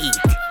なeat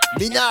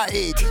みんな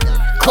eat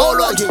コオ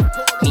ロギ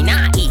みん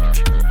な eat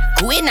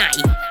食えない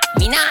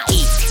みんな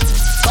eat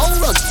コ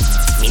オロ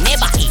ギみネ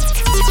バ eat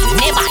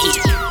ネバ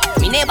eat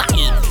みネバ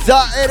eat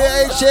ザ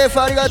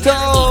LHF ありがと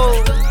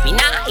うみん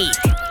な eat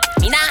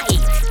みんな eat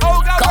コ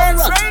オ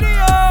ロ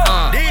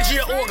ギ DJ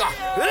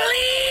Oga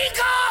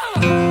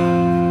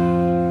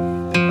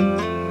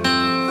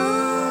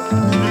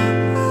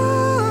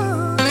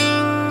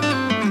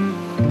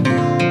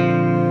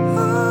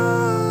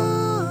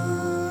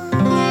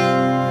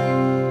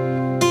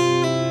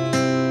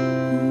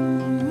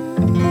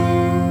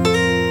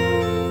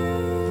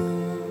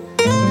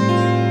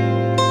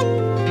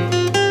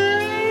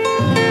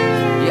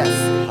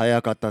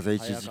早かったぜ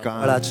1時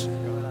間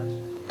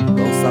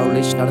Those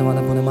original one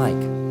upon the mic.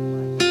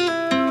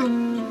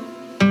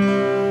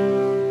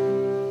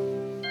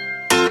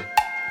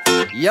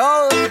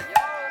 Yo,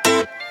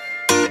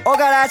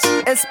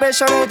 Ogaworks,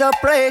 especially the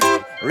plate.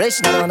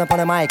 Original one upon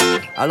the mic.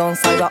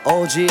 Alongside the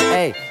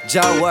OGA,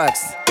 Jamaica.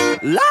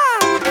 La.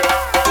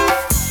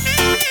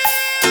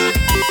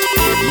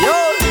 Yo,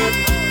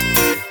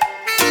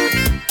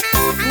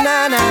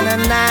 na na na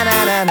na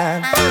na na na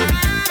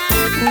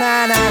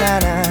na na na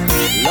na.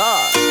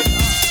 Lord.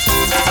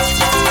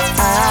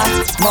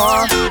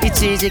 もう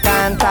1時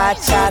間経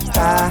っちゃっ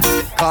た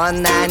こ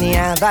んなに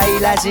ヤバ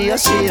いラジオ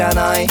知ら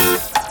ない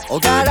お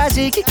がら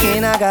じ聞き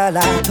なが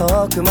ら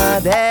遠くま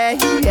で、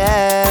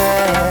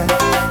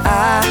yeah、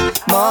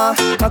もう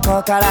こ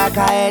こから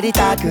帰り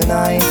たく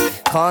ない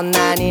こん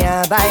なに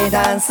ヤバい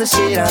ダンス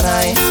知ら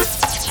ない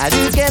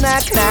歩け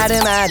なくな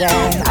るまで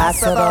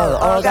遊ぼ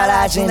うおが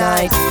らじ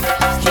ナイト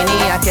日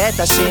に焼け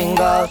た信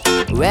号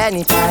上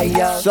に太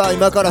陽さあ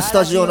今からス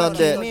タジオなん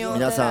で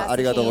皆さんあ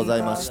りがとうござ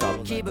いました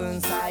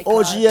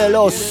OGA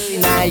ロス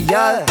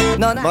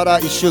まだ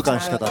1週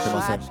間しか経って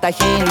ません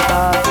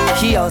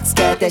火をつ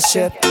けてシ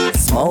ュッ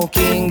スモー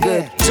キング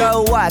ジ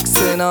ョーワック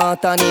スの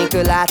音に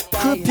食らって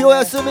クッピお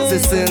やすみ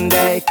進ん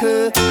でい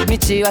く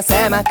道は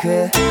狭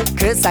く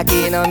草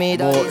木の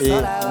緑もういいね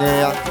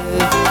や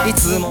い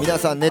つも皆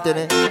さん寝て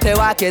ねって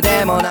わけ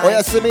でもないお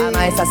やすみ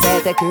甘えさ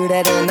せてく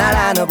れるな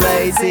らのブ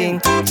レイジン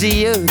グ自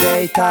由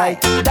でいたい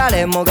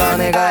誰もが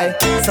願い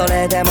そ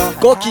れでも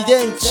ごき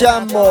げんちゃ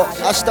んも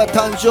明日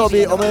誕生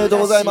日おめでとう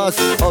ございます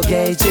お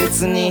芸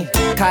術に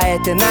変え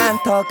てなん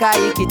とか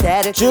生き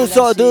てる重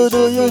曹ドゥド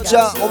ゥゆうち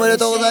ゃんおめで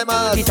とうござい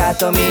ます北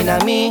と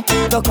南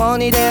どこ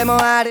にでも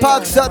あるパ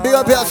クさんビ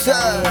ガピアス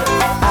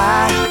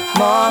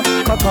もう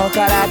ここ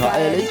から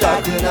帰り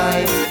たくな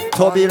い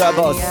扉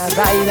ボス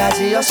やばいラ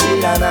ジオ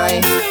知らな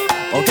い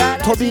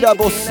扉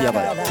ボスや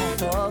ばい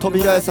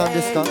扉屋さん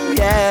ですか、もう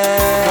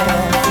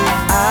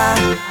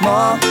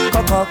こ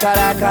こか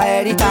ら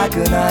帰りたく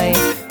ない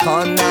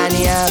こんな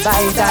にヤバ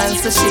いダン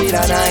ス知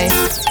らない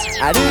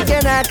歩け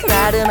なく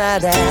なるま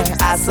で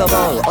遊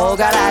ぼうお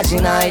がら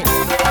じない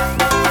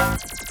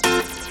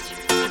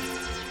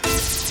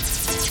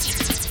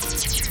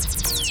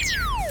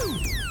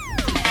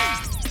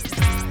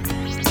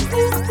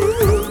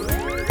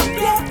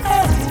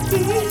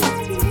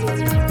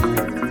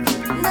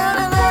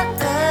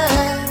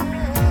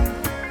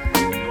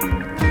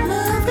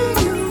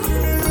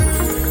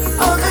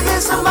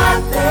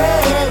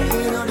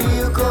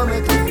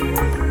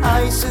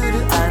愛する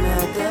あな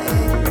たへ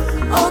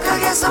おか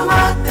げさ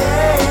まで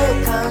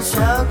感謝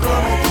を込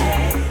め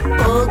て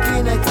大き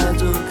な家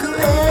族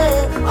へ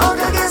お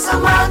かげさ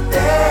ま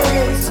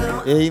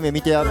で夢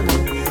見てやる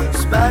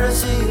素晴ら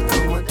しい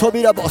友達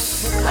扉ボ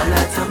ス改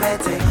め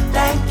て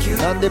Thank you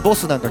なんでボ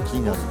スなんか気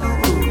になるい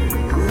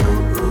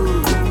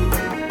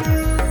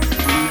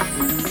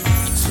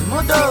つ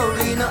も通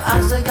りの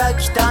朝が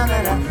来た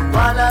なら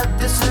笑っ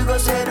て過ご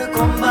せる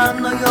今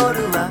晩の夜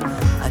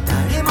は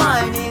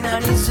前にな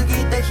りすぎ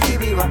た日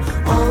々は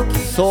大きな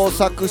創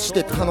作し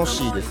て楽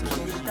しいです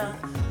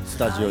ス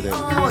タジオで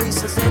思い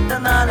させた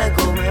なら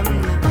ごめん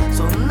ね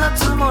そんな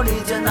つもり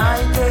じゃな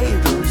いけ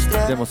どし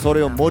てでもそ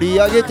れを盛り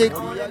上げて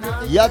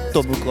やっ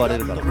と報われ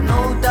るからこ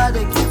の歌で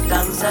ギタ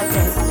ー叫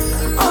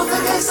ぶお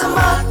かげさ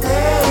まで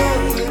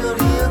祈り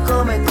を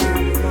込め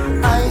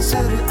て愛す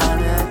るあ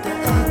なた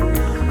へ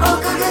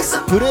おかげ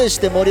さまでプレイし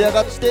て盛り上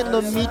がってん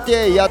の見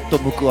てやっと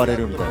報われ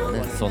るみたいな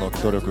ねその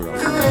努力がお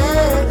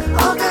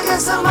かげ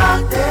さま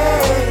で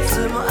い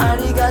つもあ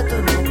りがと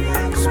う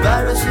ね素晴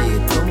らし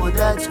い友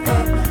達へ改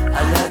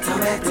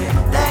めて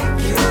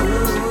Thank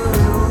you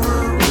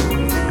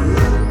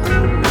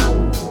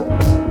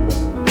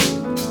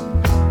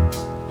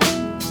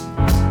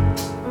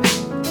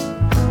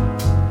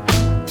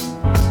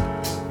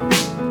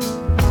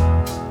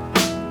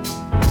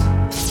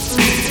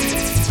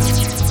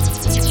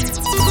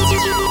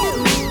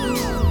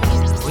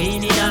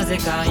なぜ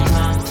か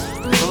今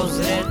訪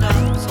れた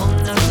そ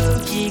んな空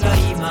気が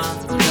今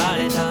流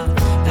れた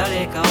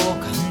誰かを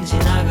感じ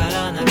なが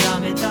ら眺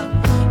めた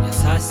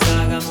優し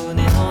さが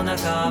胸の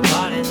中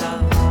バレた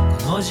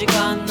この時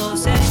間の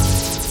せい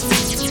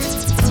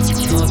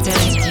この天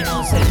気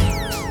のせい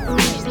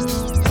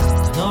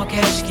この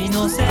景色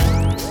のせい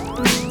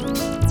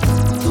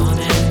この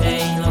年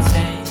齢のせ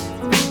い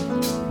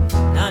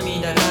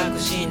涙隠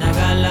しな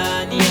が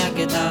らにや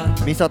けた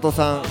美里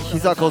さん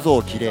膝小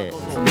僧綺麗。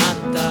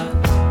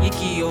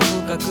息を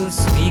深く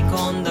吸い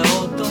込んだ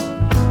音、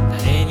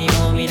誰に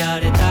も見ら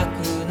れた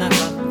くなかっ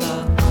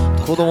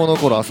た。子供の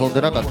頃遊ん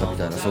でなかったみ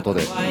たいな外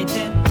で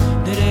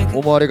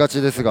思われが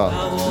ちですが、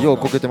よう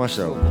こけてまし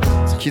たよ。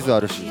傷あ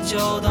るし。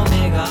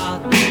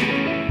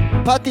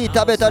パティ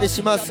食べたり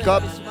します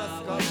か？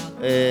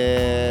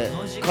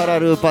カラ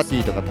ルーパテ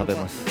ィとか食べ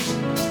ます。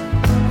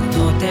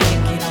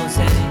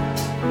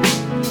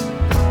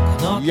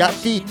ヤ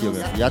ティって呼び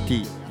ます。ヤテ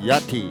ィ、ヤ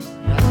ティ。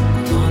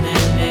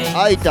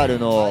アイタル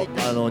の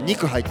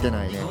肉入って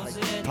ないね。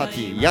パテ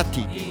ィ、ヤテ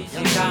ィって言いま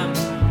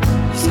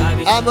す。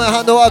アーム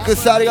ハンドワーク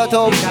スありが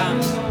とう。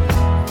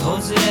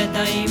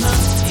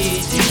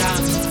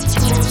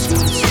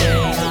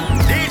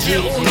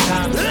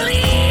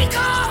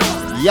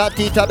ヤ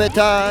ティ食べ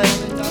たい。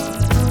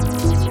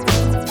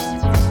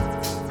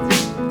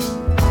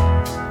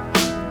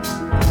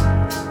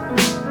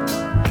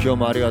今日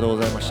もありがとう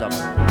ございました。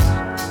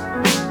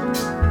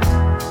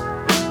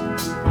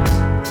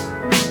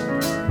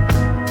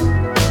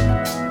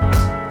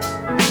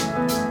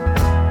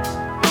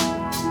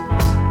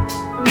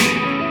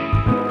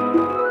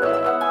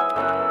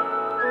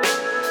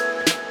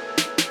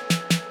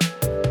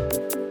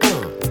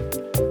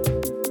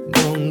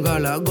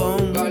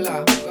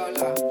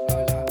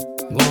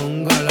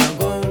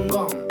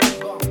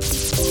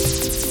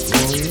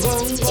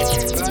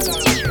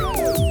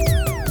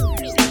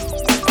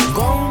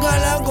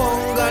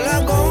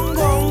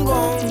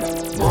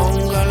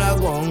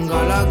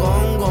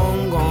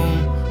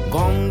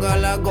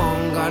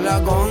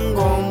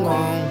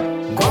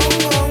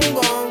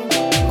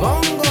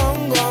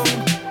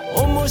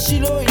面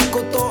白い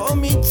ことを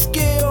見つ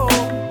けよ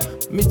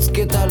う。見つ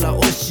けたら教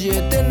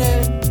えて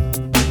ね。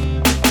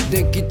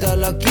できた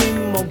ら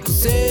金木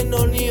犀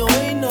の匂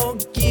いの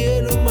消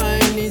える前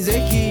に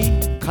ぜひ。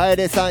カエ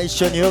レさん一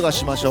緒にヨガ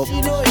しましょう。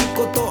面白い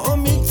ことを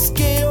見つ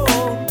けよう。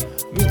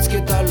見つ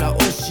けたら教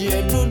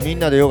える。みん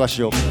なでヨガ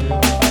しよ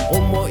う。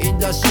思い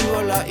出し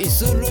笑い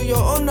する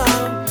ような、ワク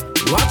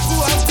ワクす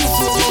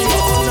るよ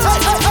うな、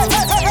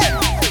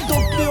突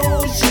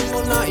拍子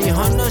もない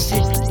話。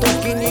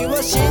時に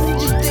は信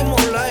じても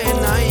らえ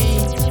ない。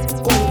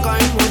今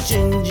回も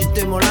信じ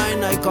てもらえ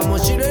ないかも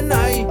しれ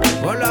ない。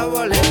笑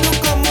われる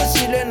かも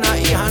しれな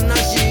い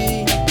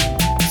話。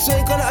そ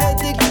れからあえ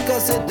て聞か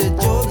せて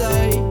ちょうだ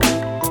い。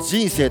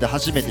人生で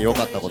初めて良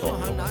かったこと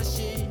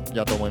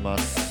やと思いま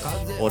す。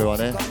俺は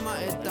ね、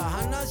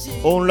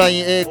オンライ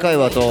ン英会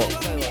話と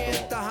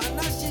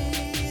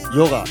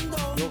ヨガ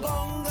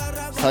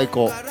最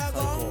高。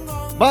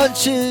マン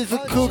チーズ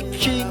クッ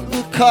キン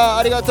グカー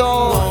ありが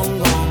とう。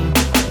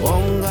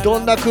ど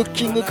んなクッ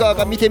キングカー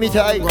か見てみ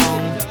たい。ゴン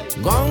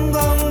ゴンゴ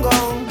ンゴン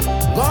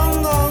ゴ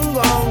ンゴン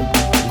ゴン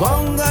ゴ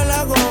ンガ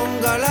ラゴン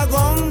ガラゴ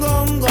ンゴ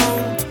ンゴン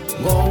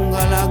ゴン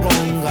ガラゴン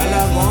ガ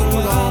ラゴンゴ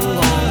ンゴン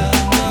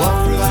ゴ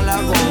ンガ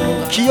ラゴ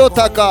ン。清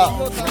高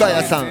深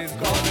谷さん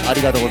あ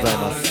りがとうござい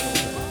ます。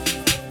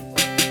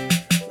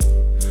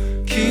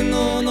昨日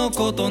の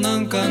ことな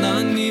んか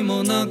何に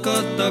もなか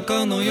った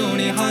かのよう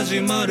に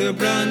始まる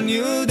ブランニ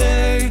ュー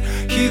デイ。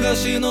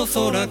東の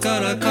空か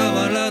ら変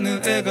わらぬ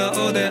笑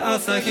顔で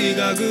朝日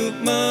がグ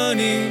ッモー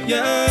ニング、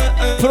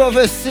yeah、プロフ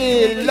ェッシ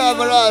ーラ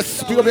ブラ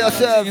スピコピア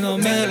セーフ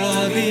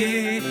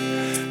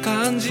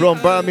From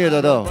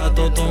Bermuda だ。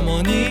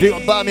Big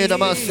Bermuda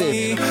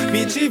Massive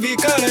導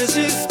かれ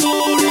しストー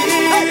リ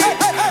ー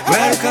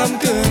Welcome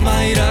to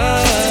my life。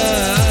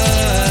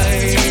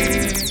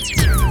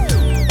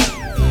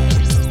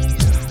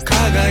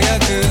輝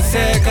く世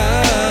界、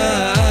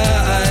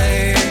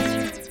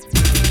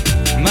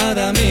ま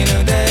だ見ぬ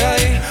出会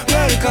い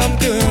Welcome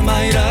to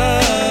my life。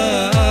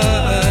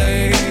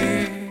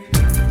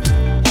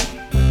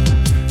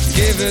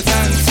 Give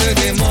thanks to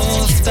the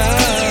most high。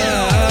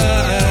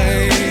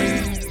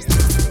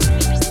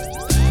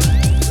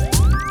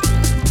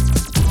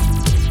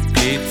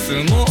 いつ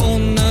も同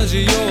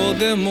じよう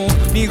でも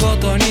見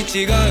事に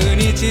違う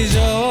日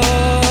常、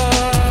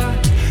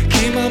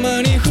気ま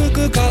まに吹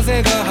く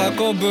風が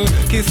運ぶ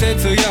季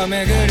節や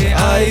巡り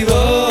愛を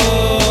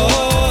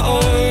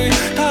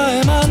絶え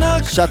間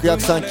なく。芍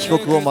薬さん帰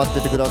国を待っ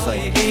ててくださ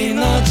い。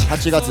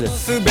8月で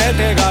す。全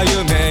てが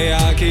夢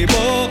や希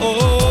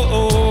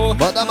望、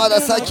まだまだ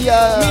先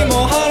や。身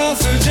も晴ら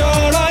す将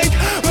来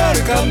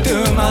Welcome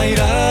to my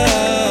life。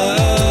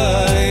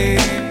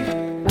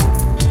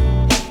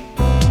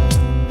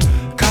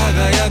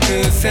 輝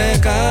く世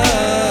界、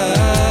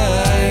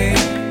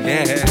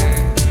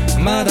yeah、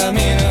まだ見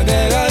ぬ出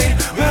会い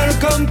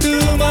Welcome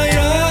to my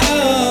life。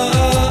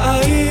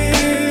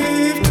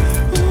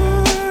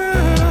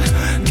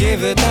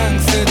 Give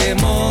thanks to the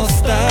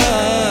most high。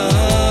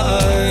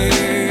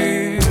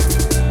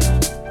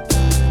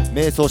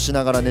 瞑想し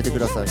ながら寝てく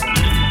ださい。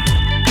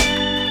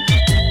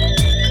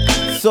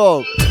そ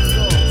う、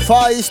フ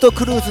ァーイースト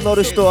クルーズ乗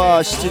る人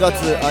は7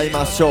月会い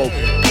ましょう。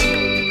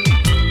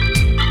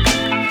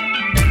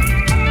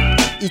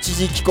一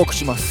時帰国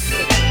します。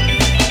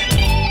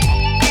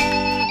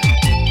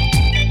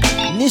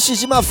西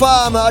島フ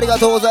ァームありが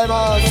とうござい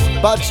ます。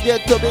バチゲ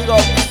ットビゴ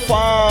フ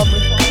ァーム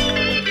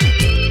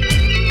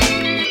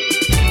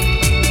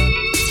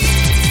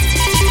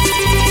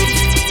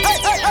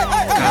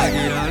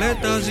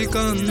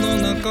間の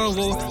中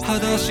を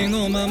裸足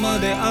のまま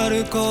で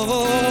歩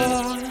こう。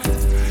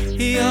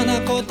嫌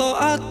なこ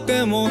とあっ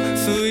ても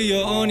水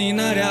曜に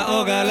なりゃ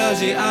オガラ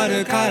ジあ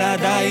るから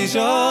大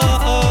丈夫。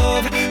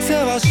世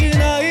話し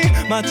ない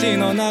街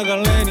の流れ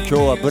に今日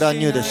はブラン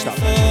ニューでした。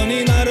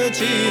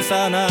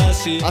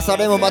朝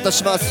レモまた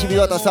します。日比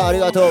渡さんあり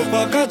がとう。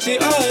分かち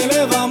合え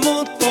れば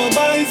もっと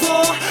倍増。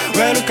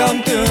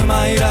 Welcome to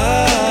my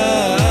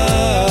life。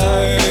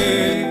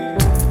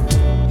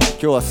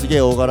 今日はすげ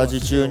えオガラジ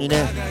中に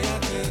ね、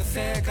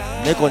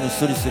猫に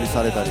スリスリ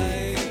されたり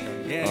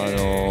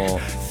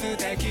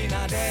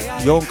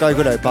4回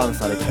ぐらいバン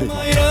されたり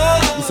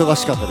忙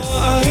しかったです。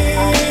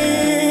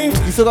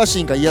忙し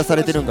いんか癒さ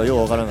れてるんかよ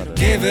うわからなかっ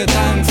た。今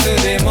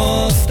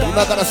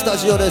からスタ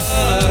ジオです。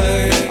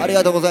あり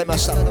がとうございま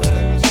した。 Life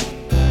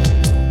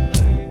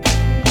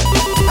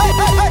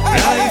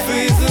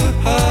is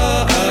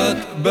hard,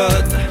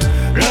 but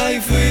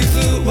life is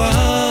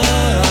wonderful,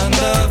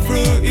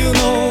 you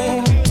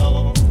know.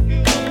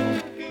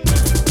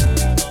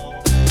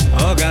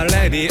 Oga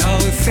Radio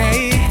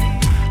say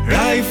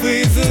life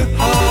is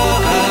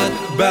hard,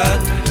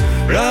 but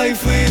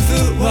life is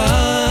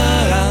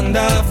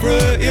wonderful,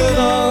 you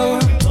know.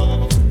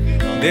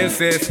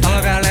 This is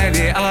Oga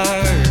Radio.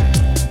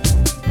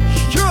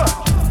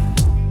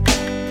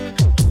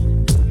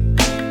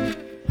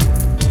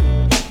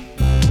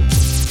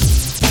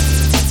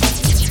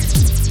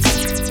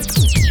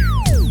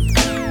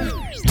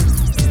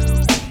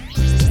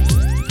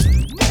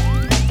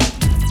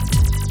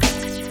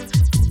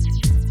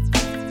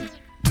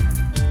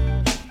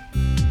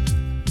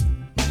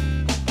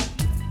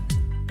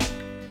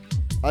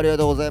ありが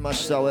とうございま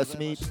した。おやす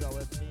み。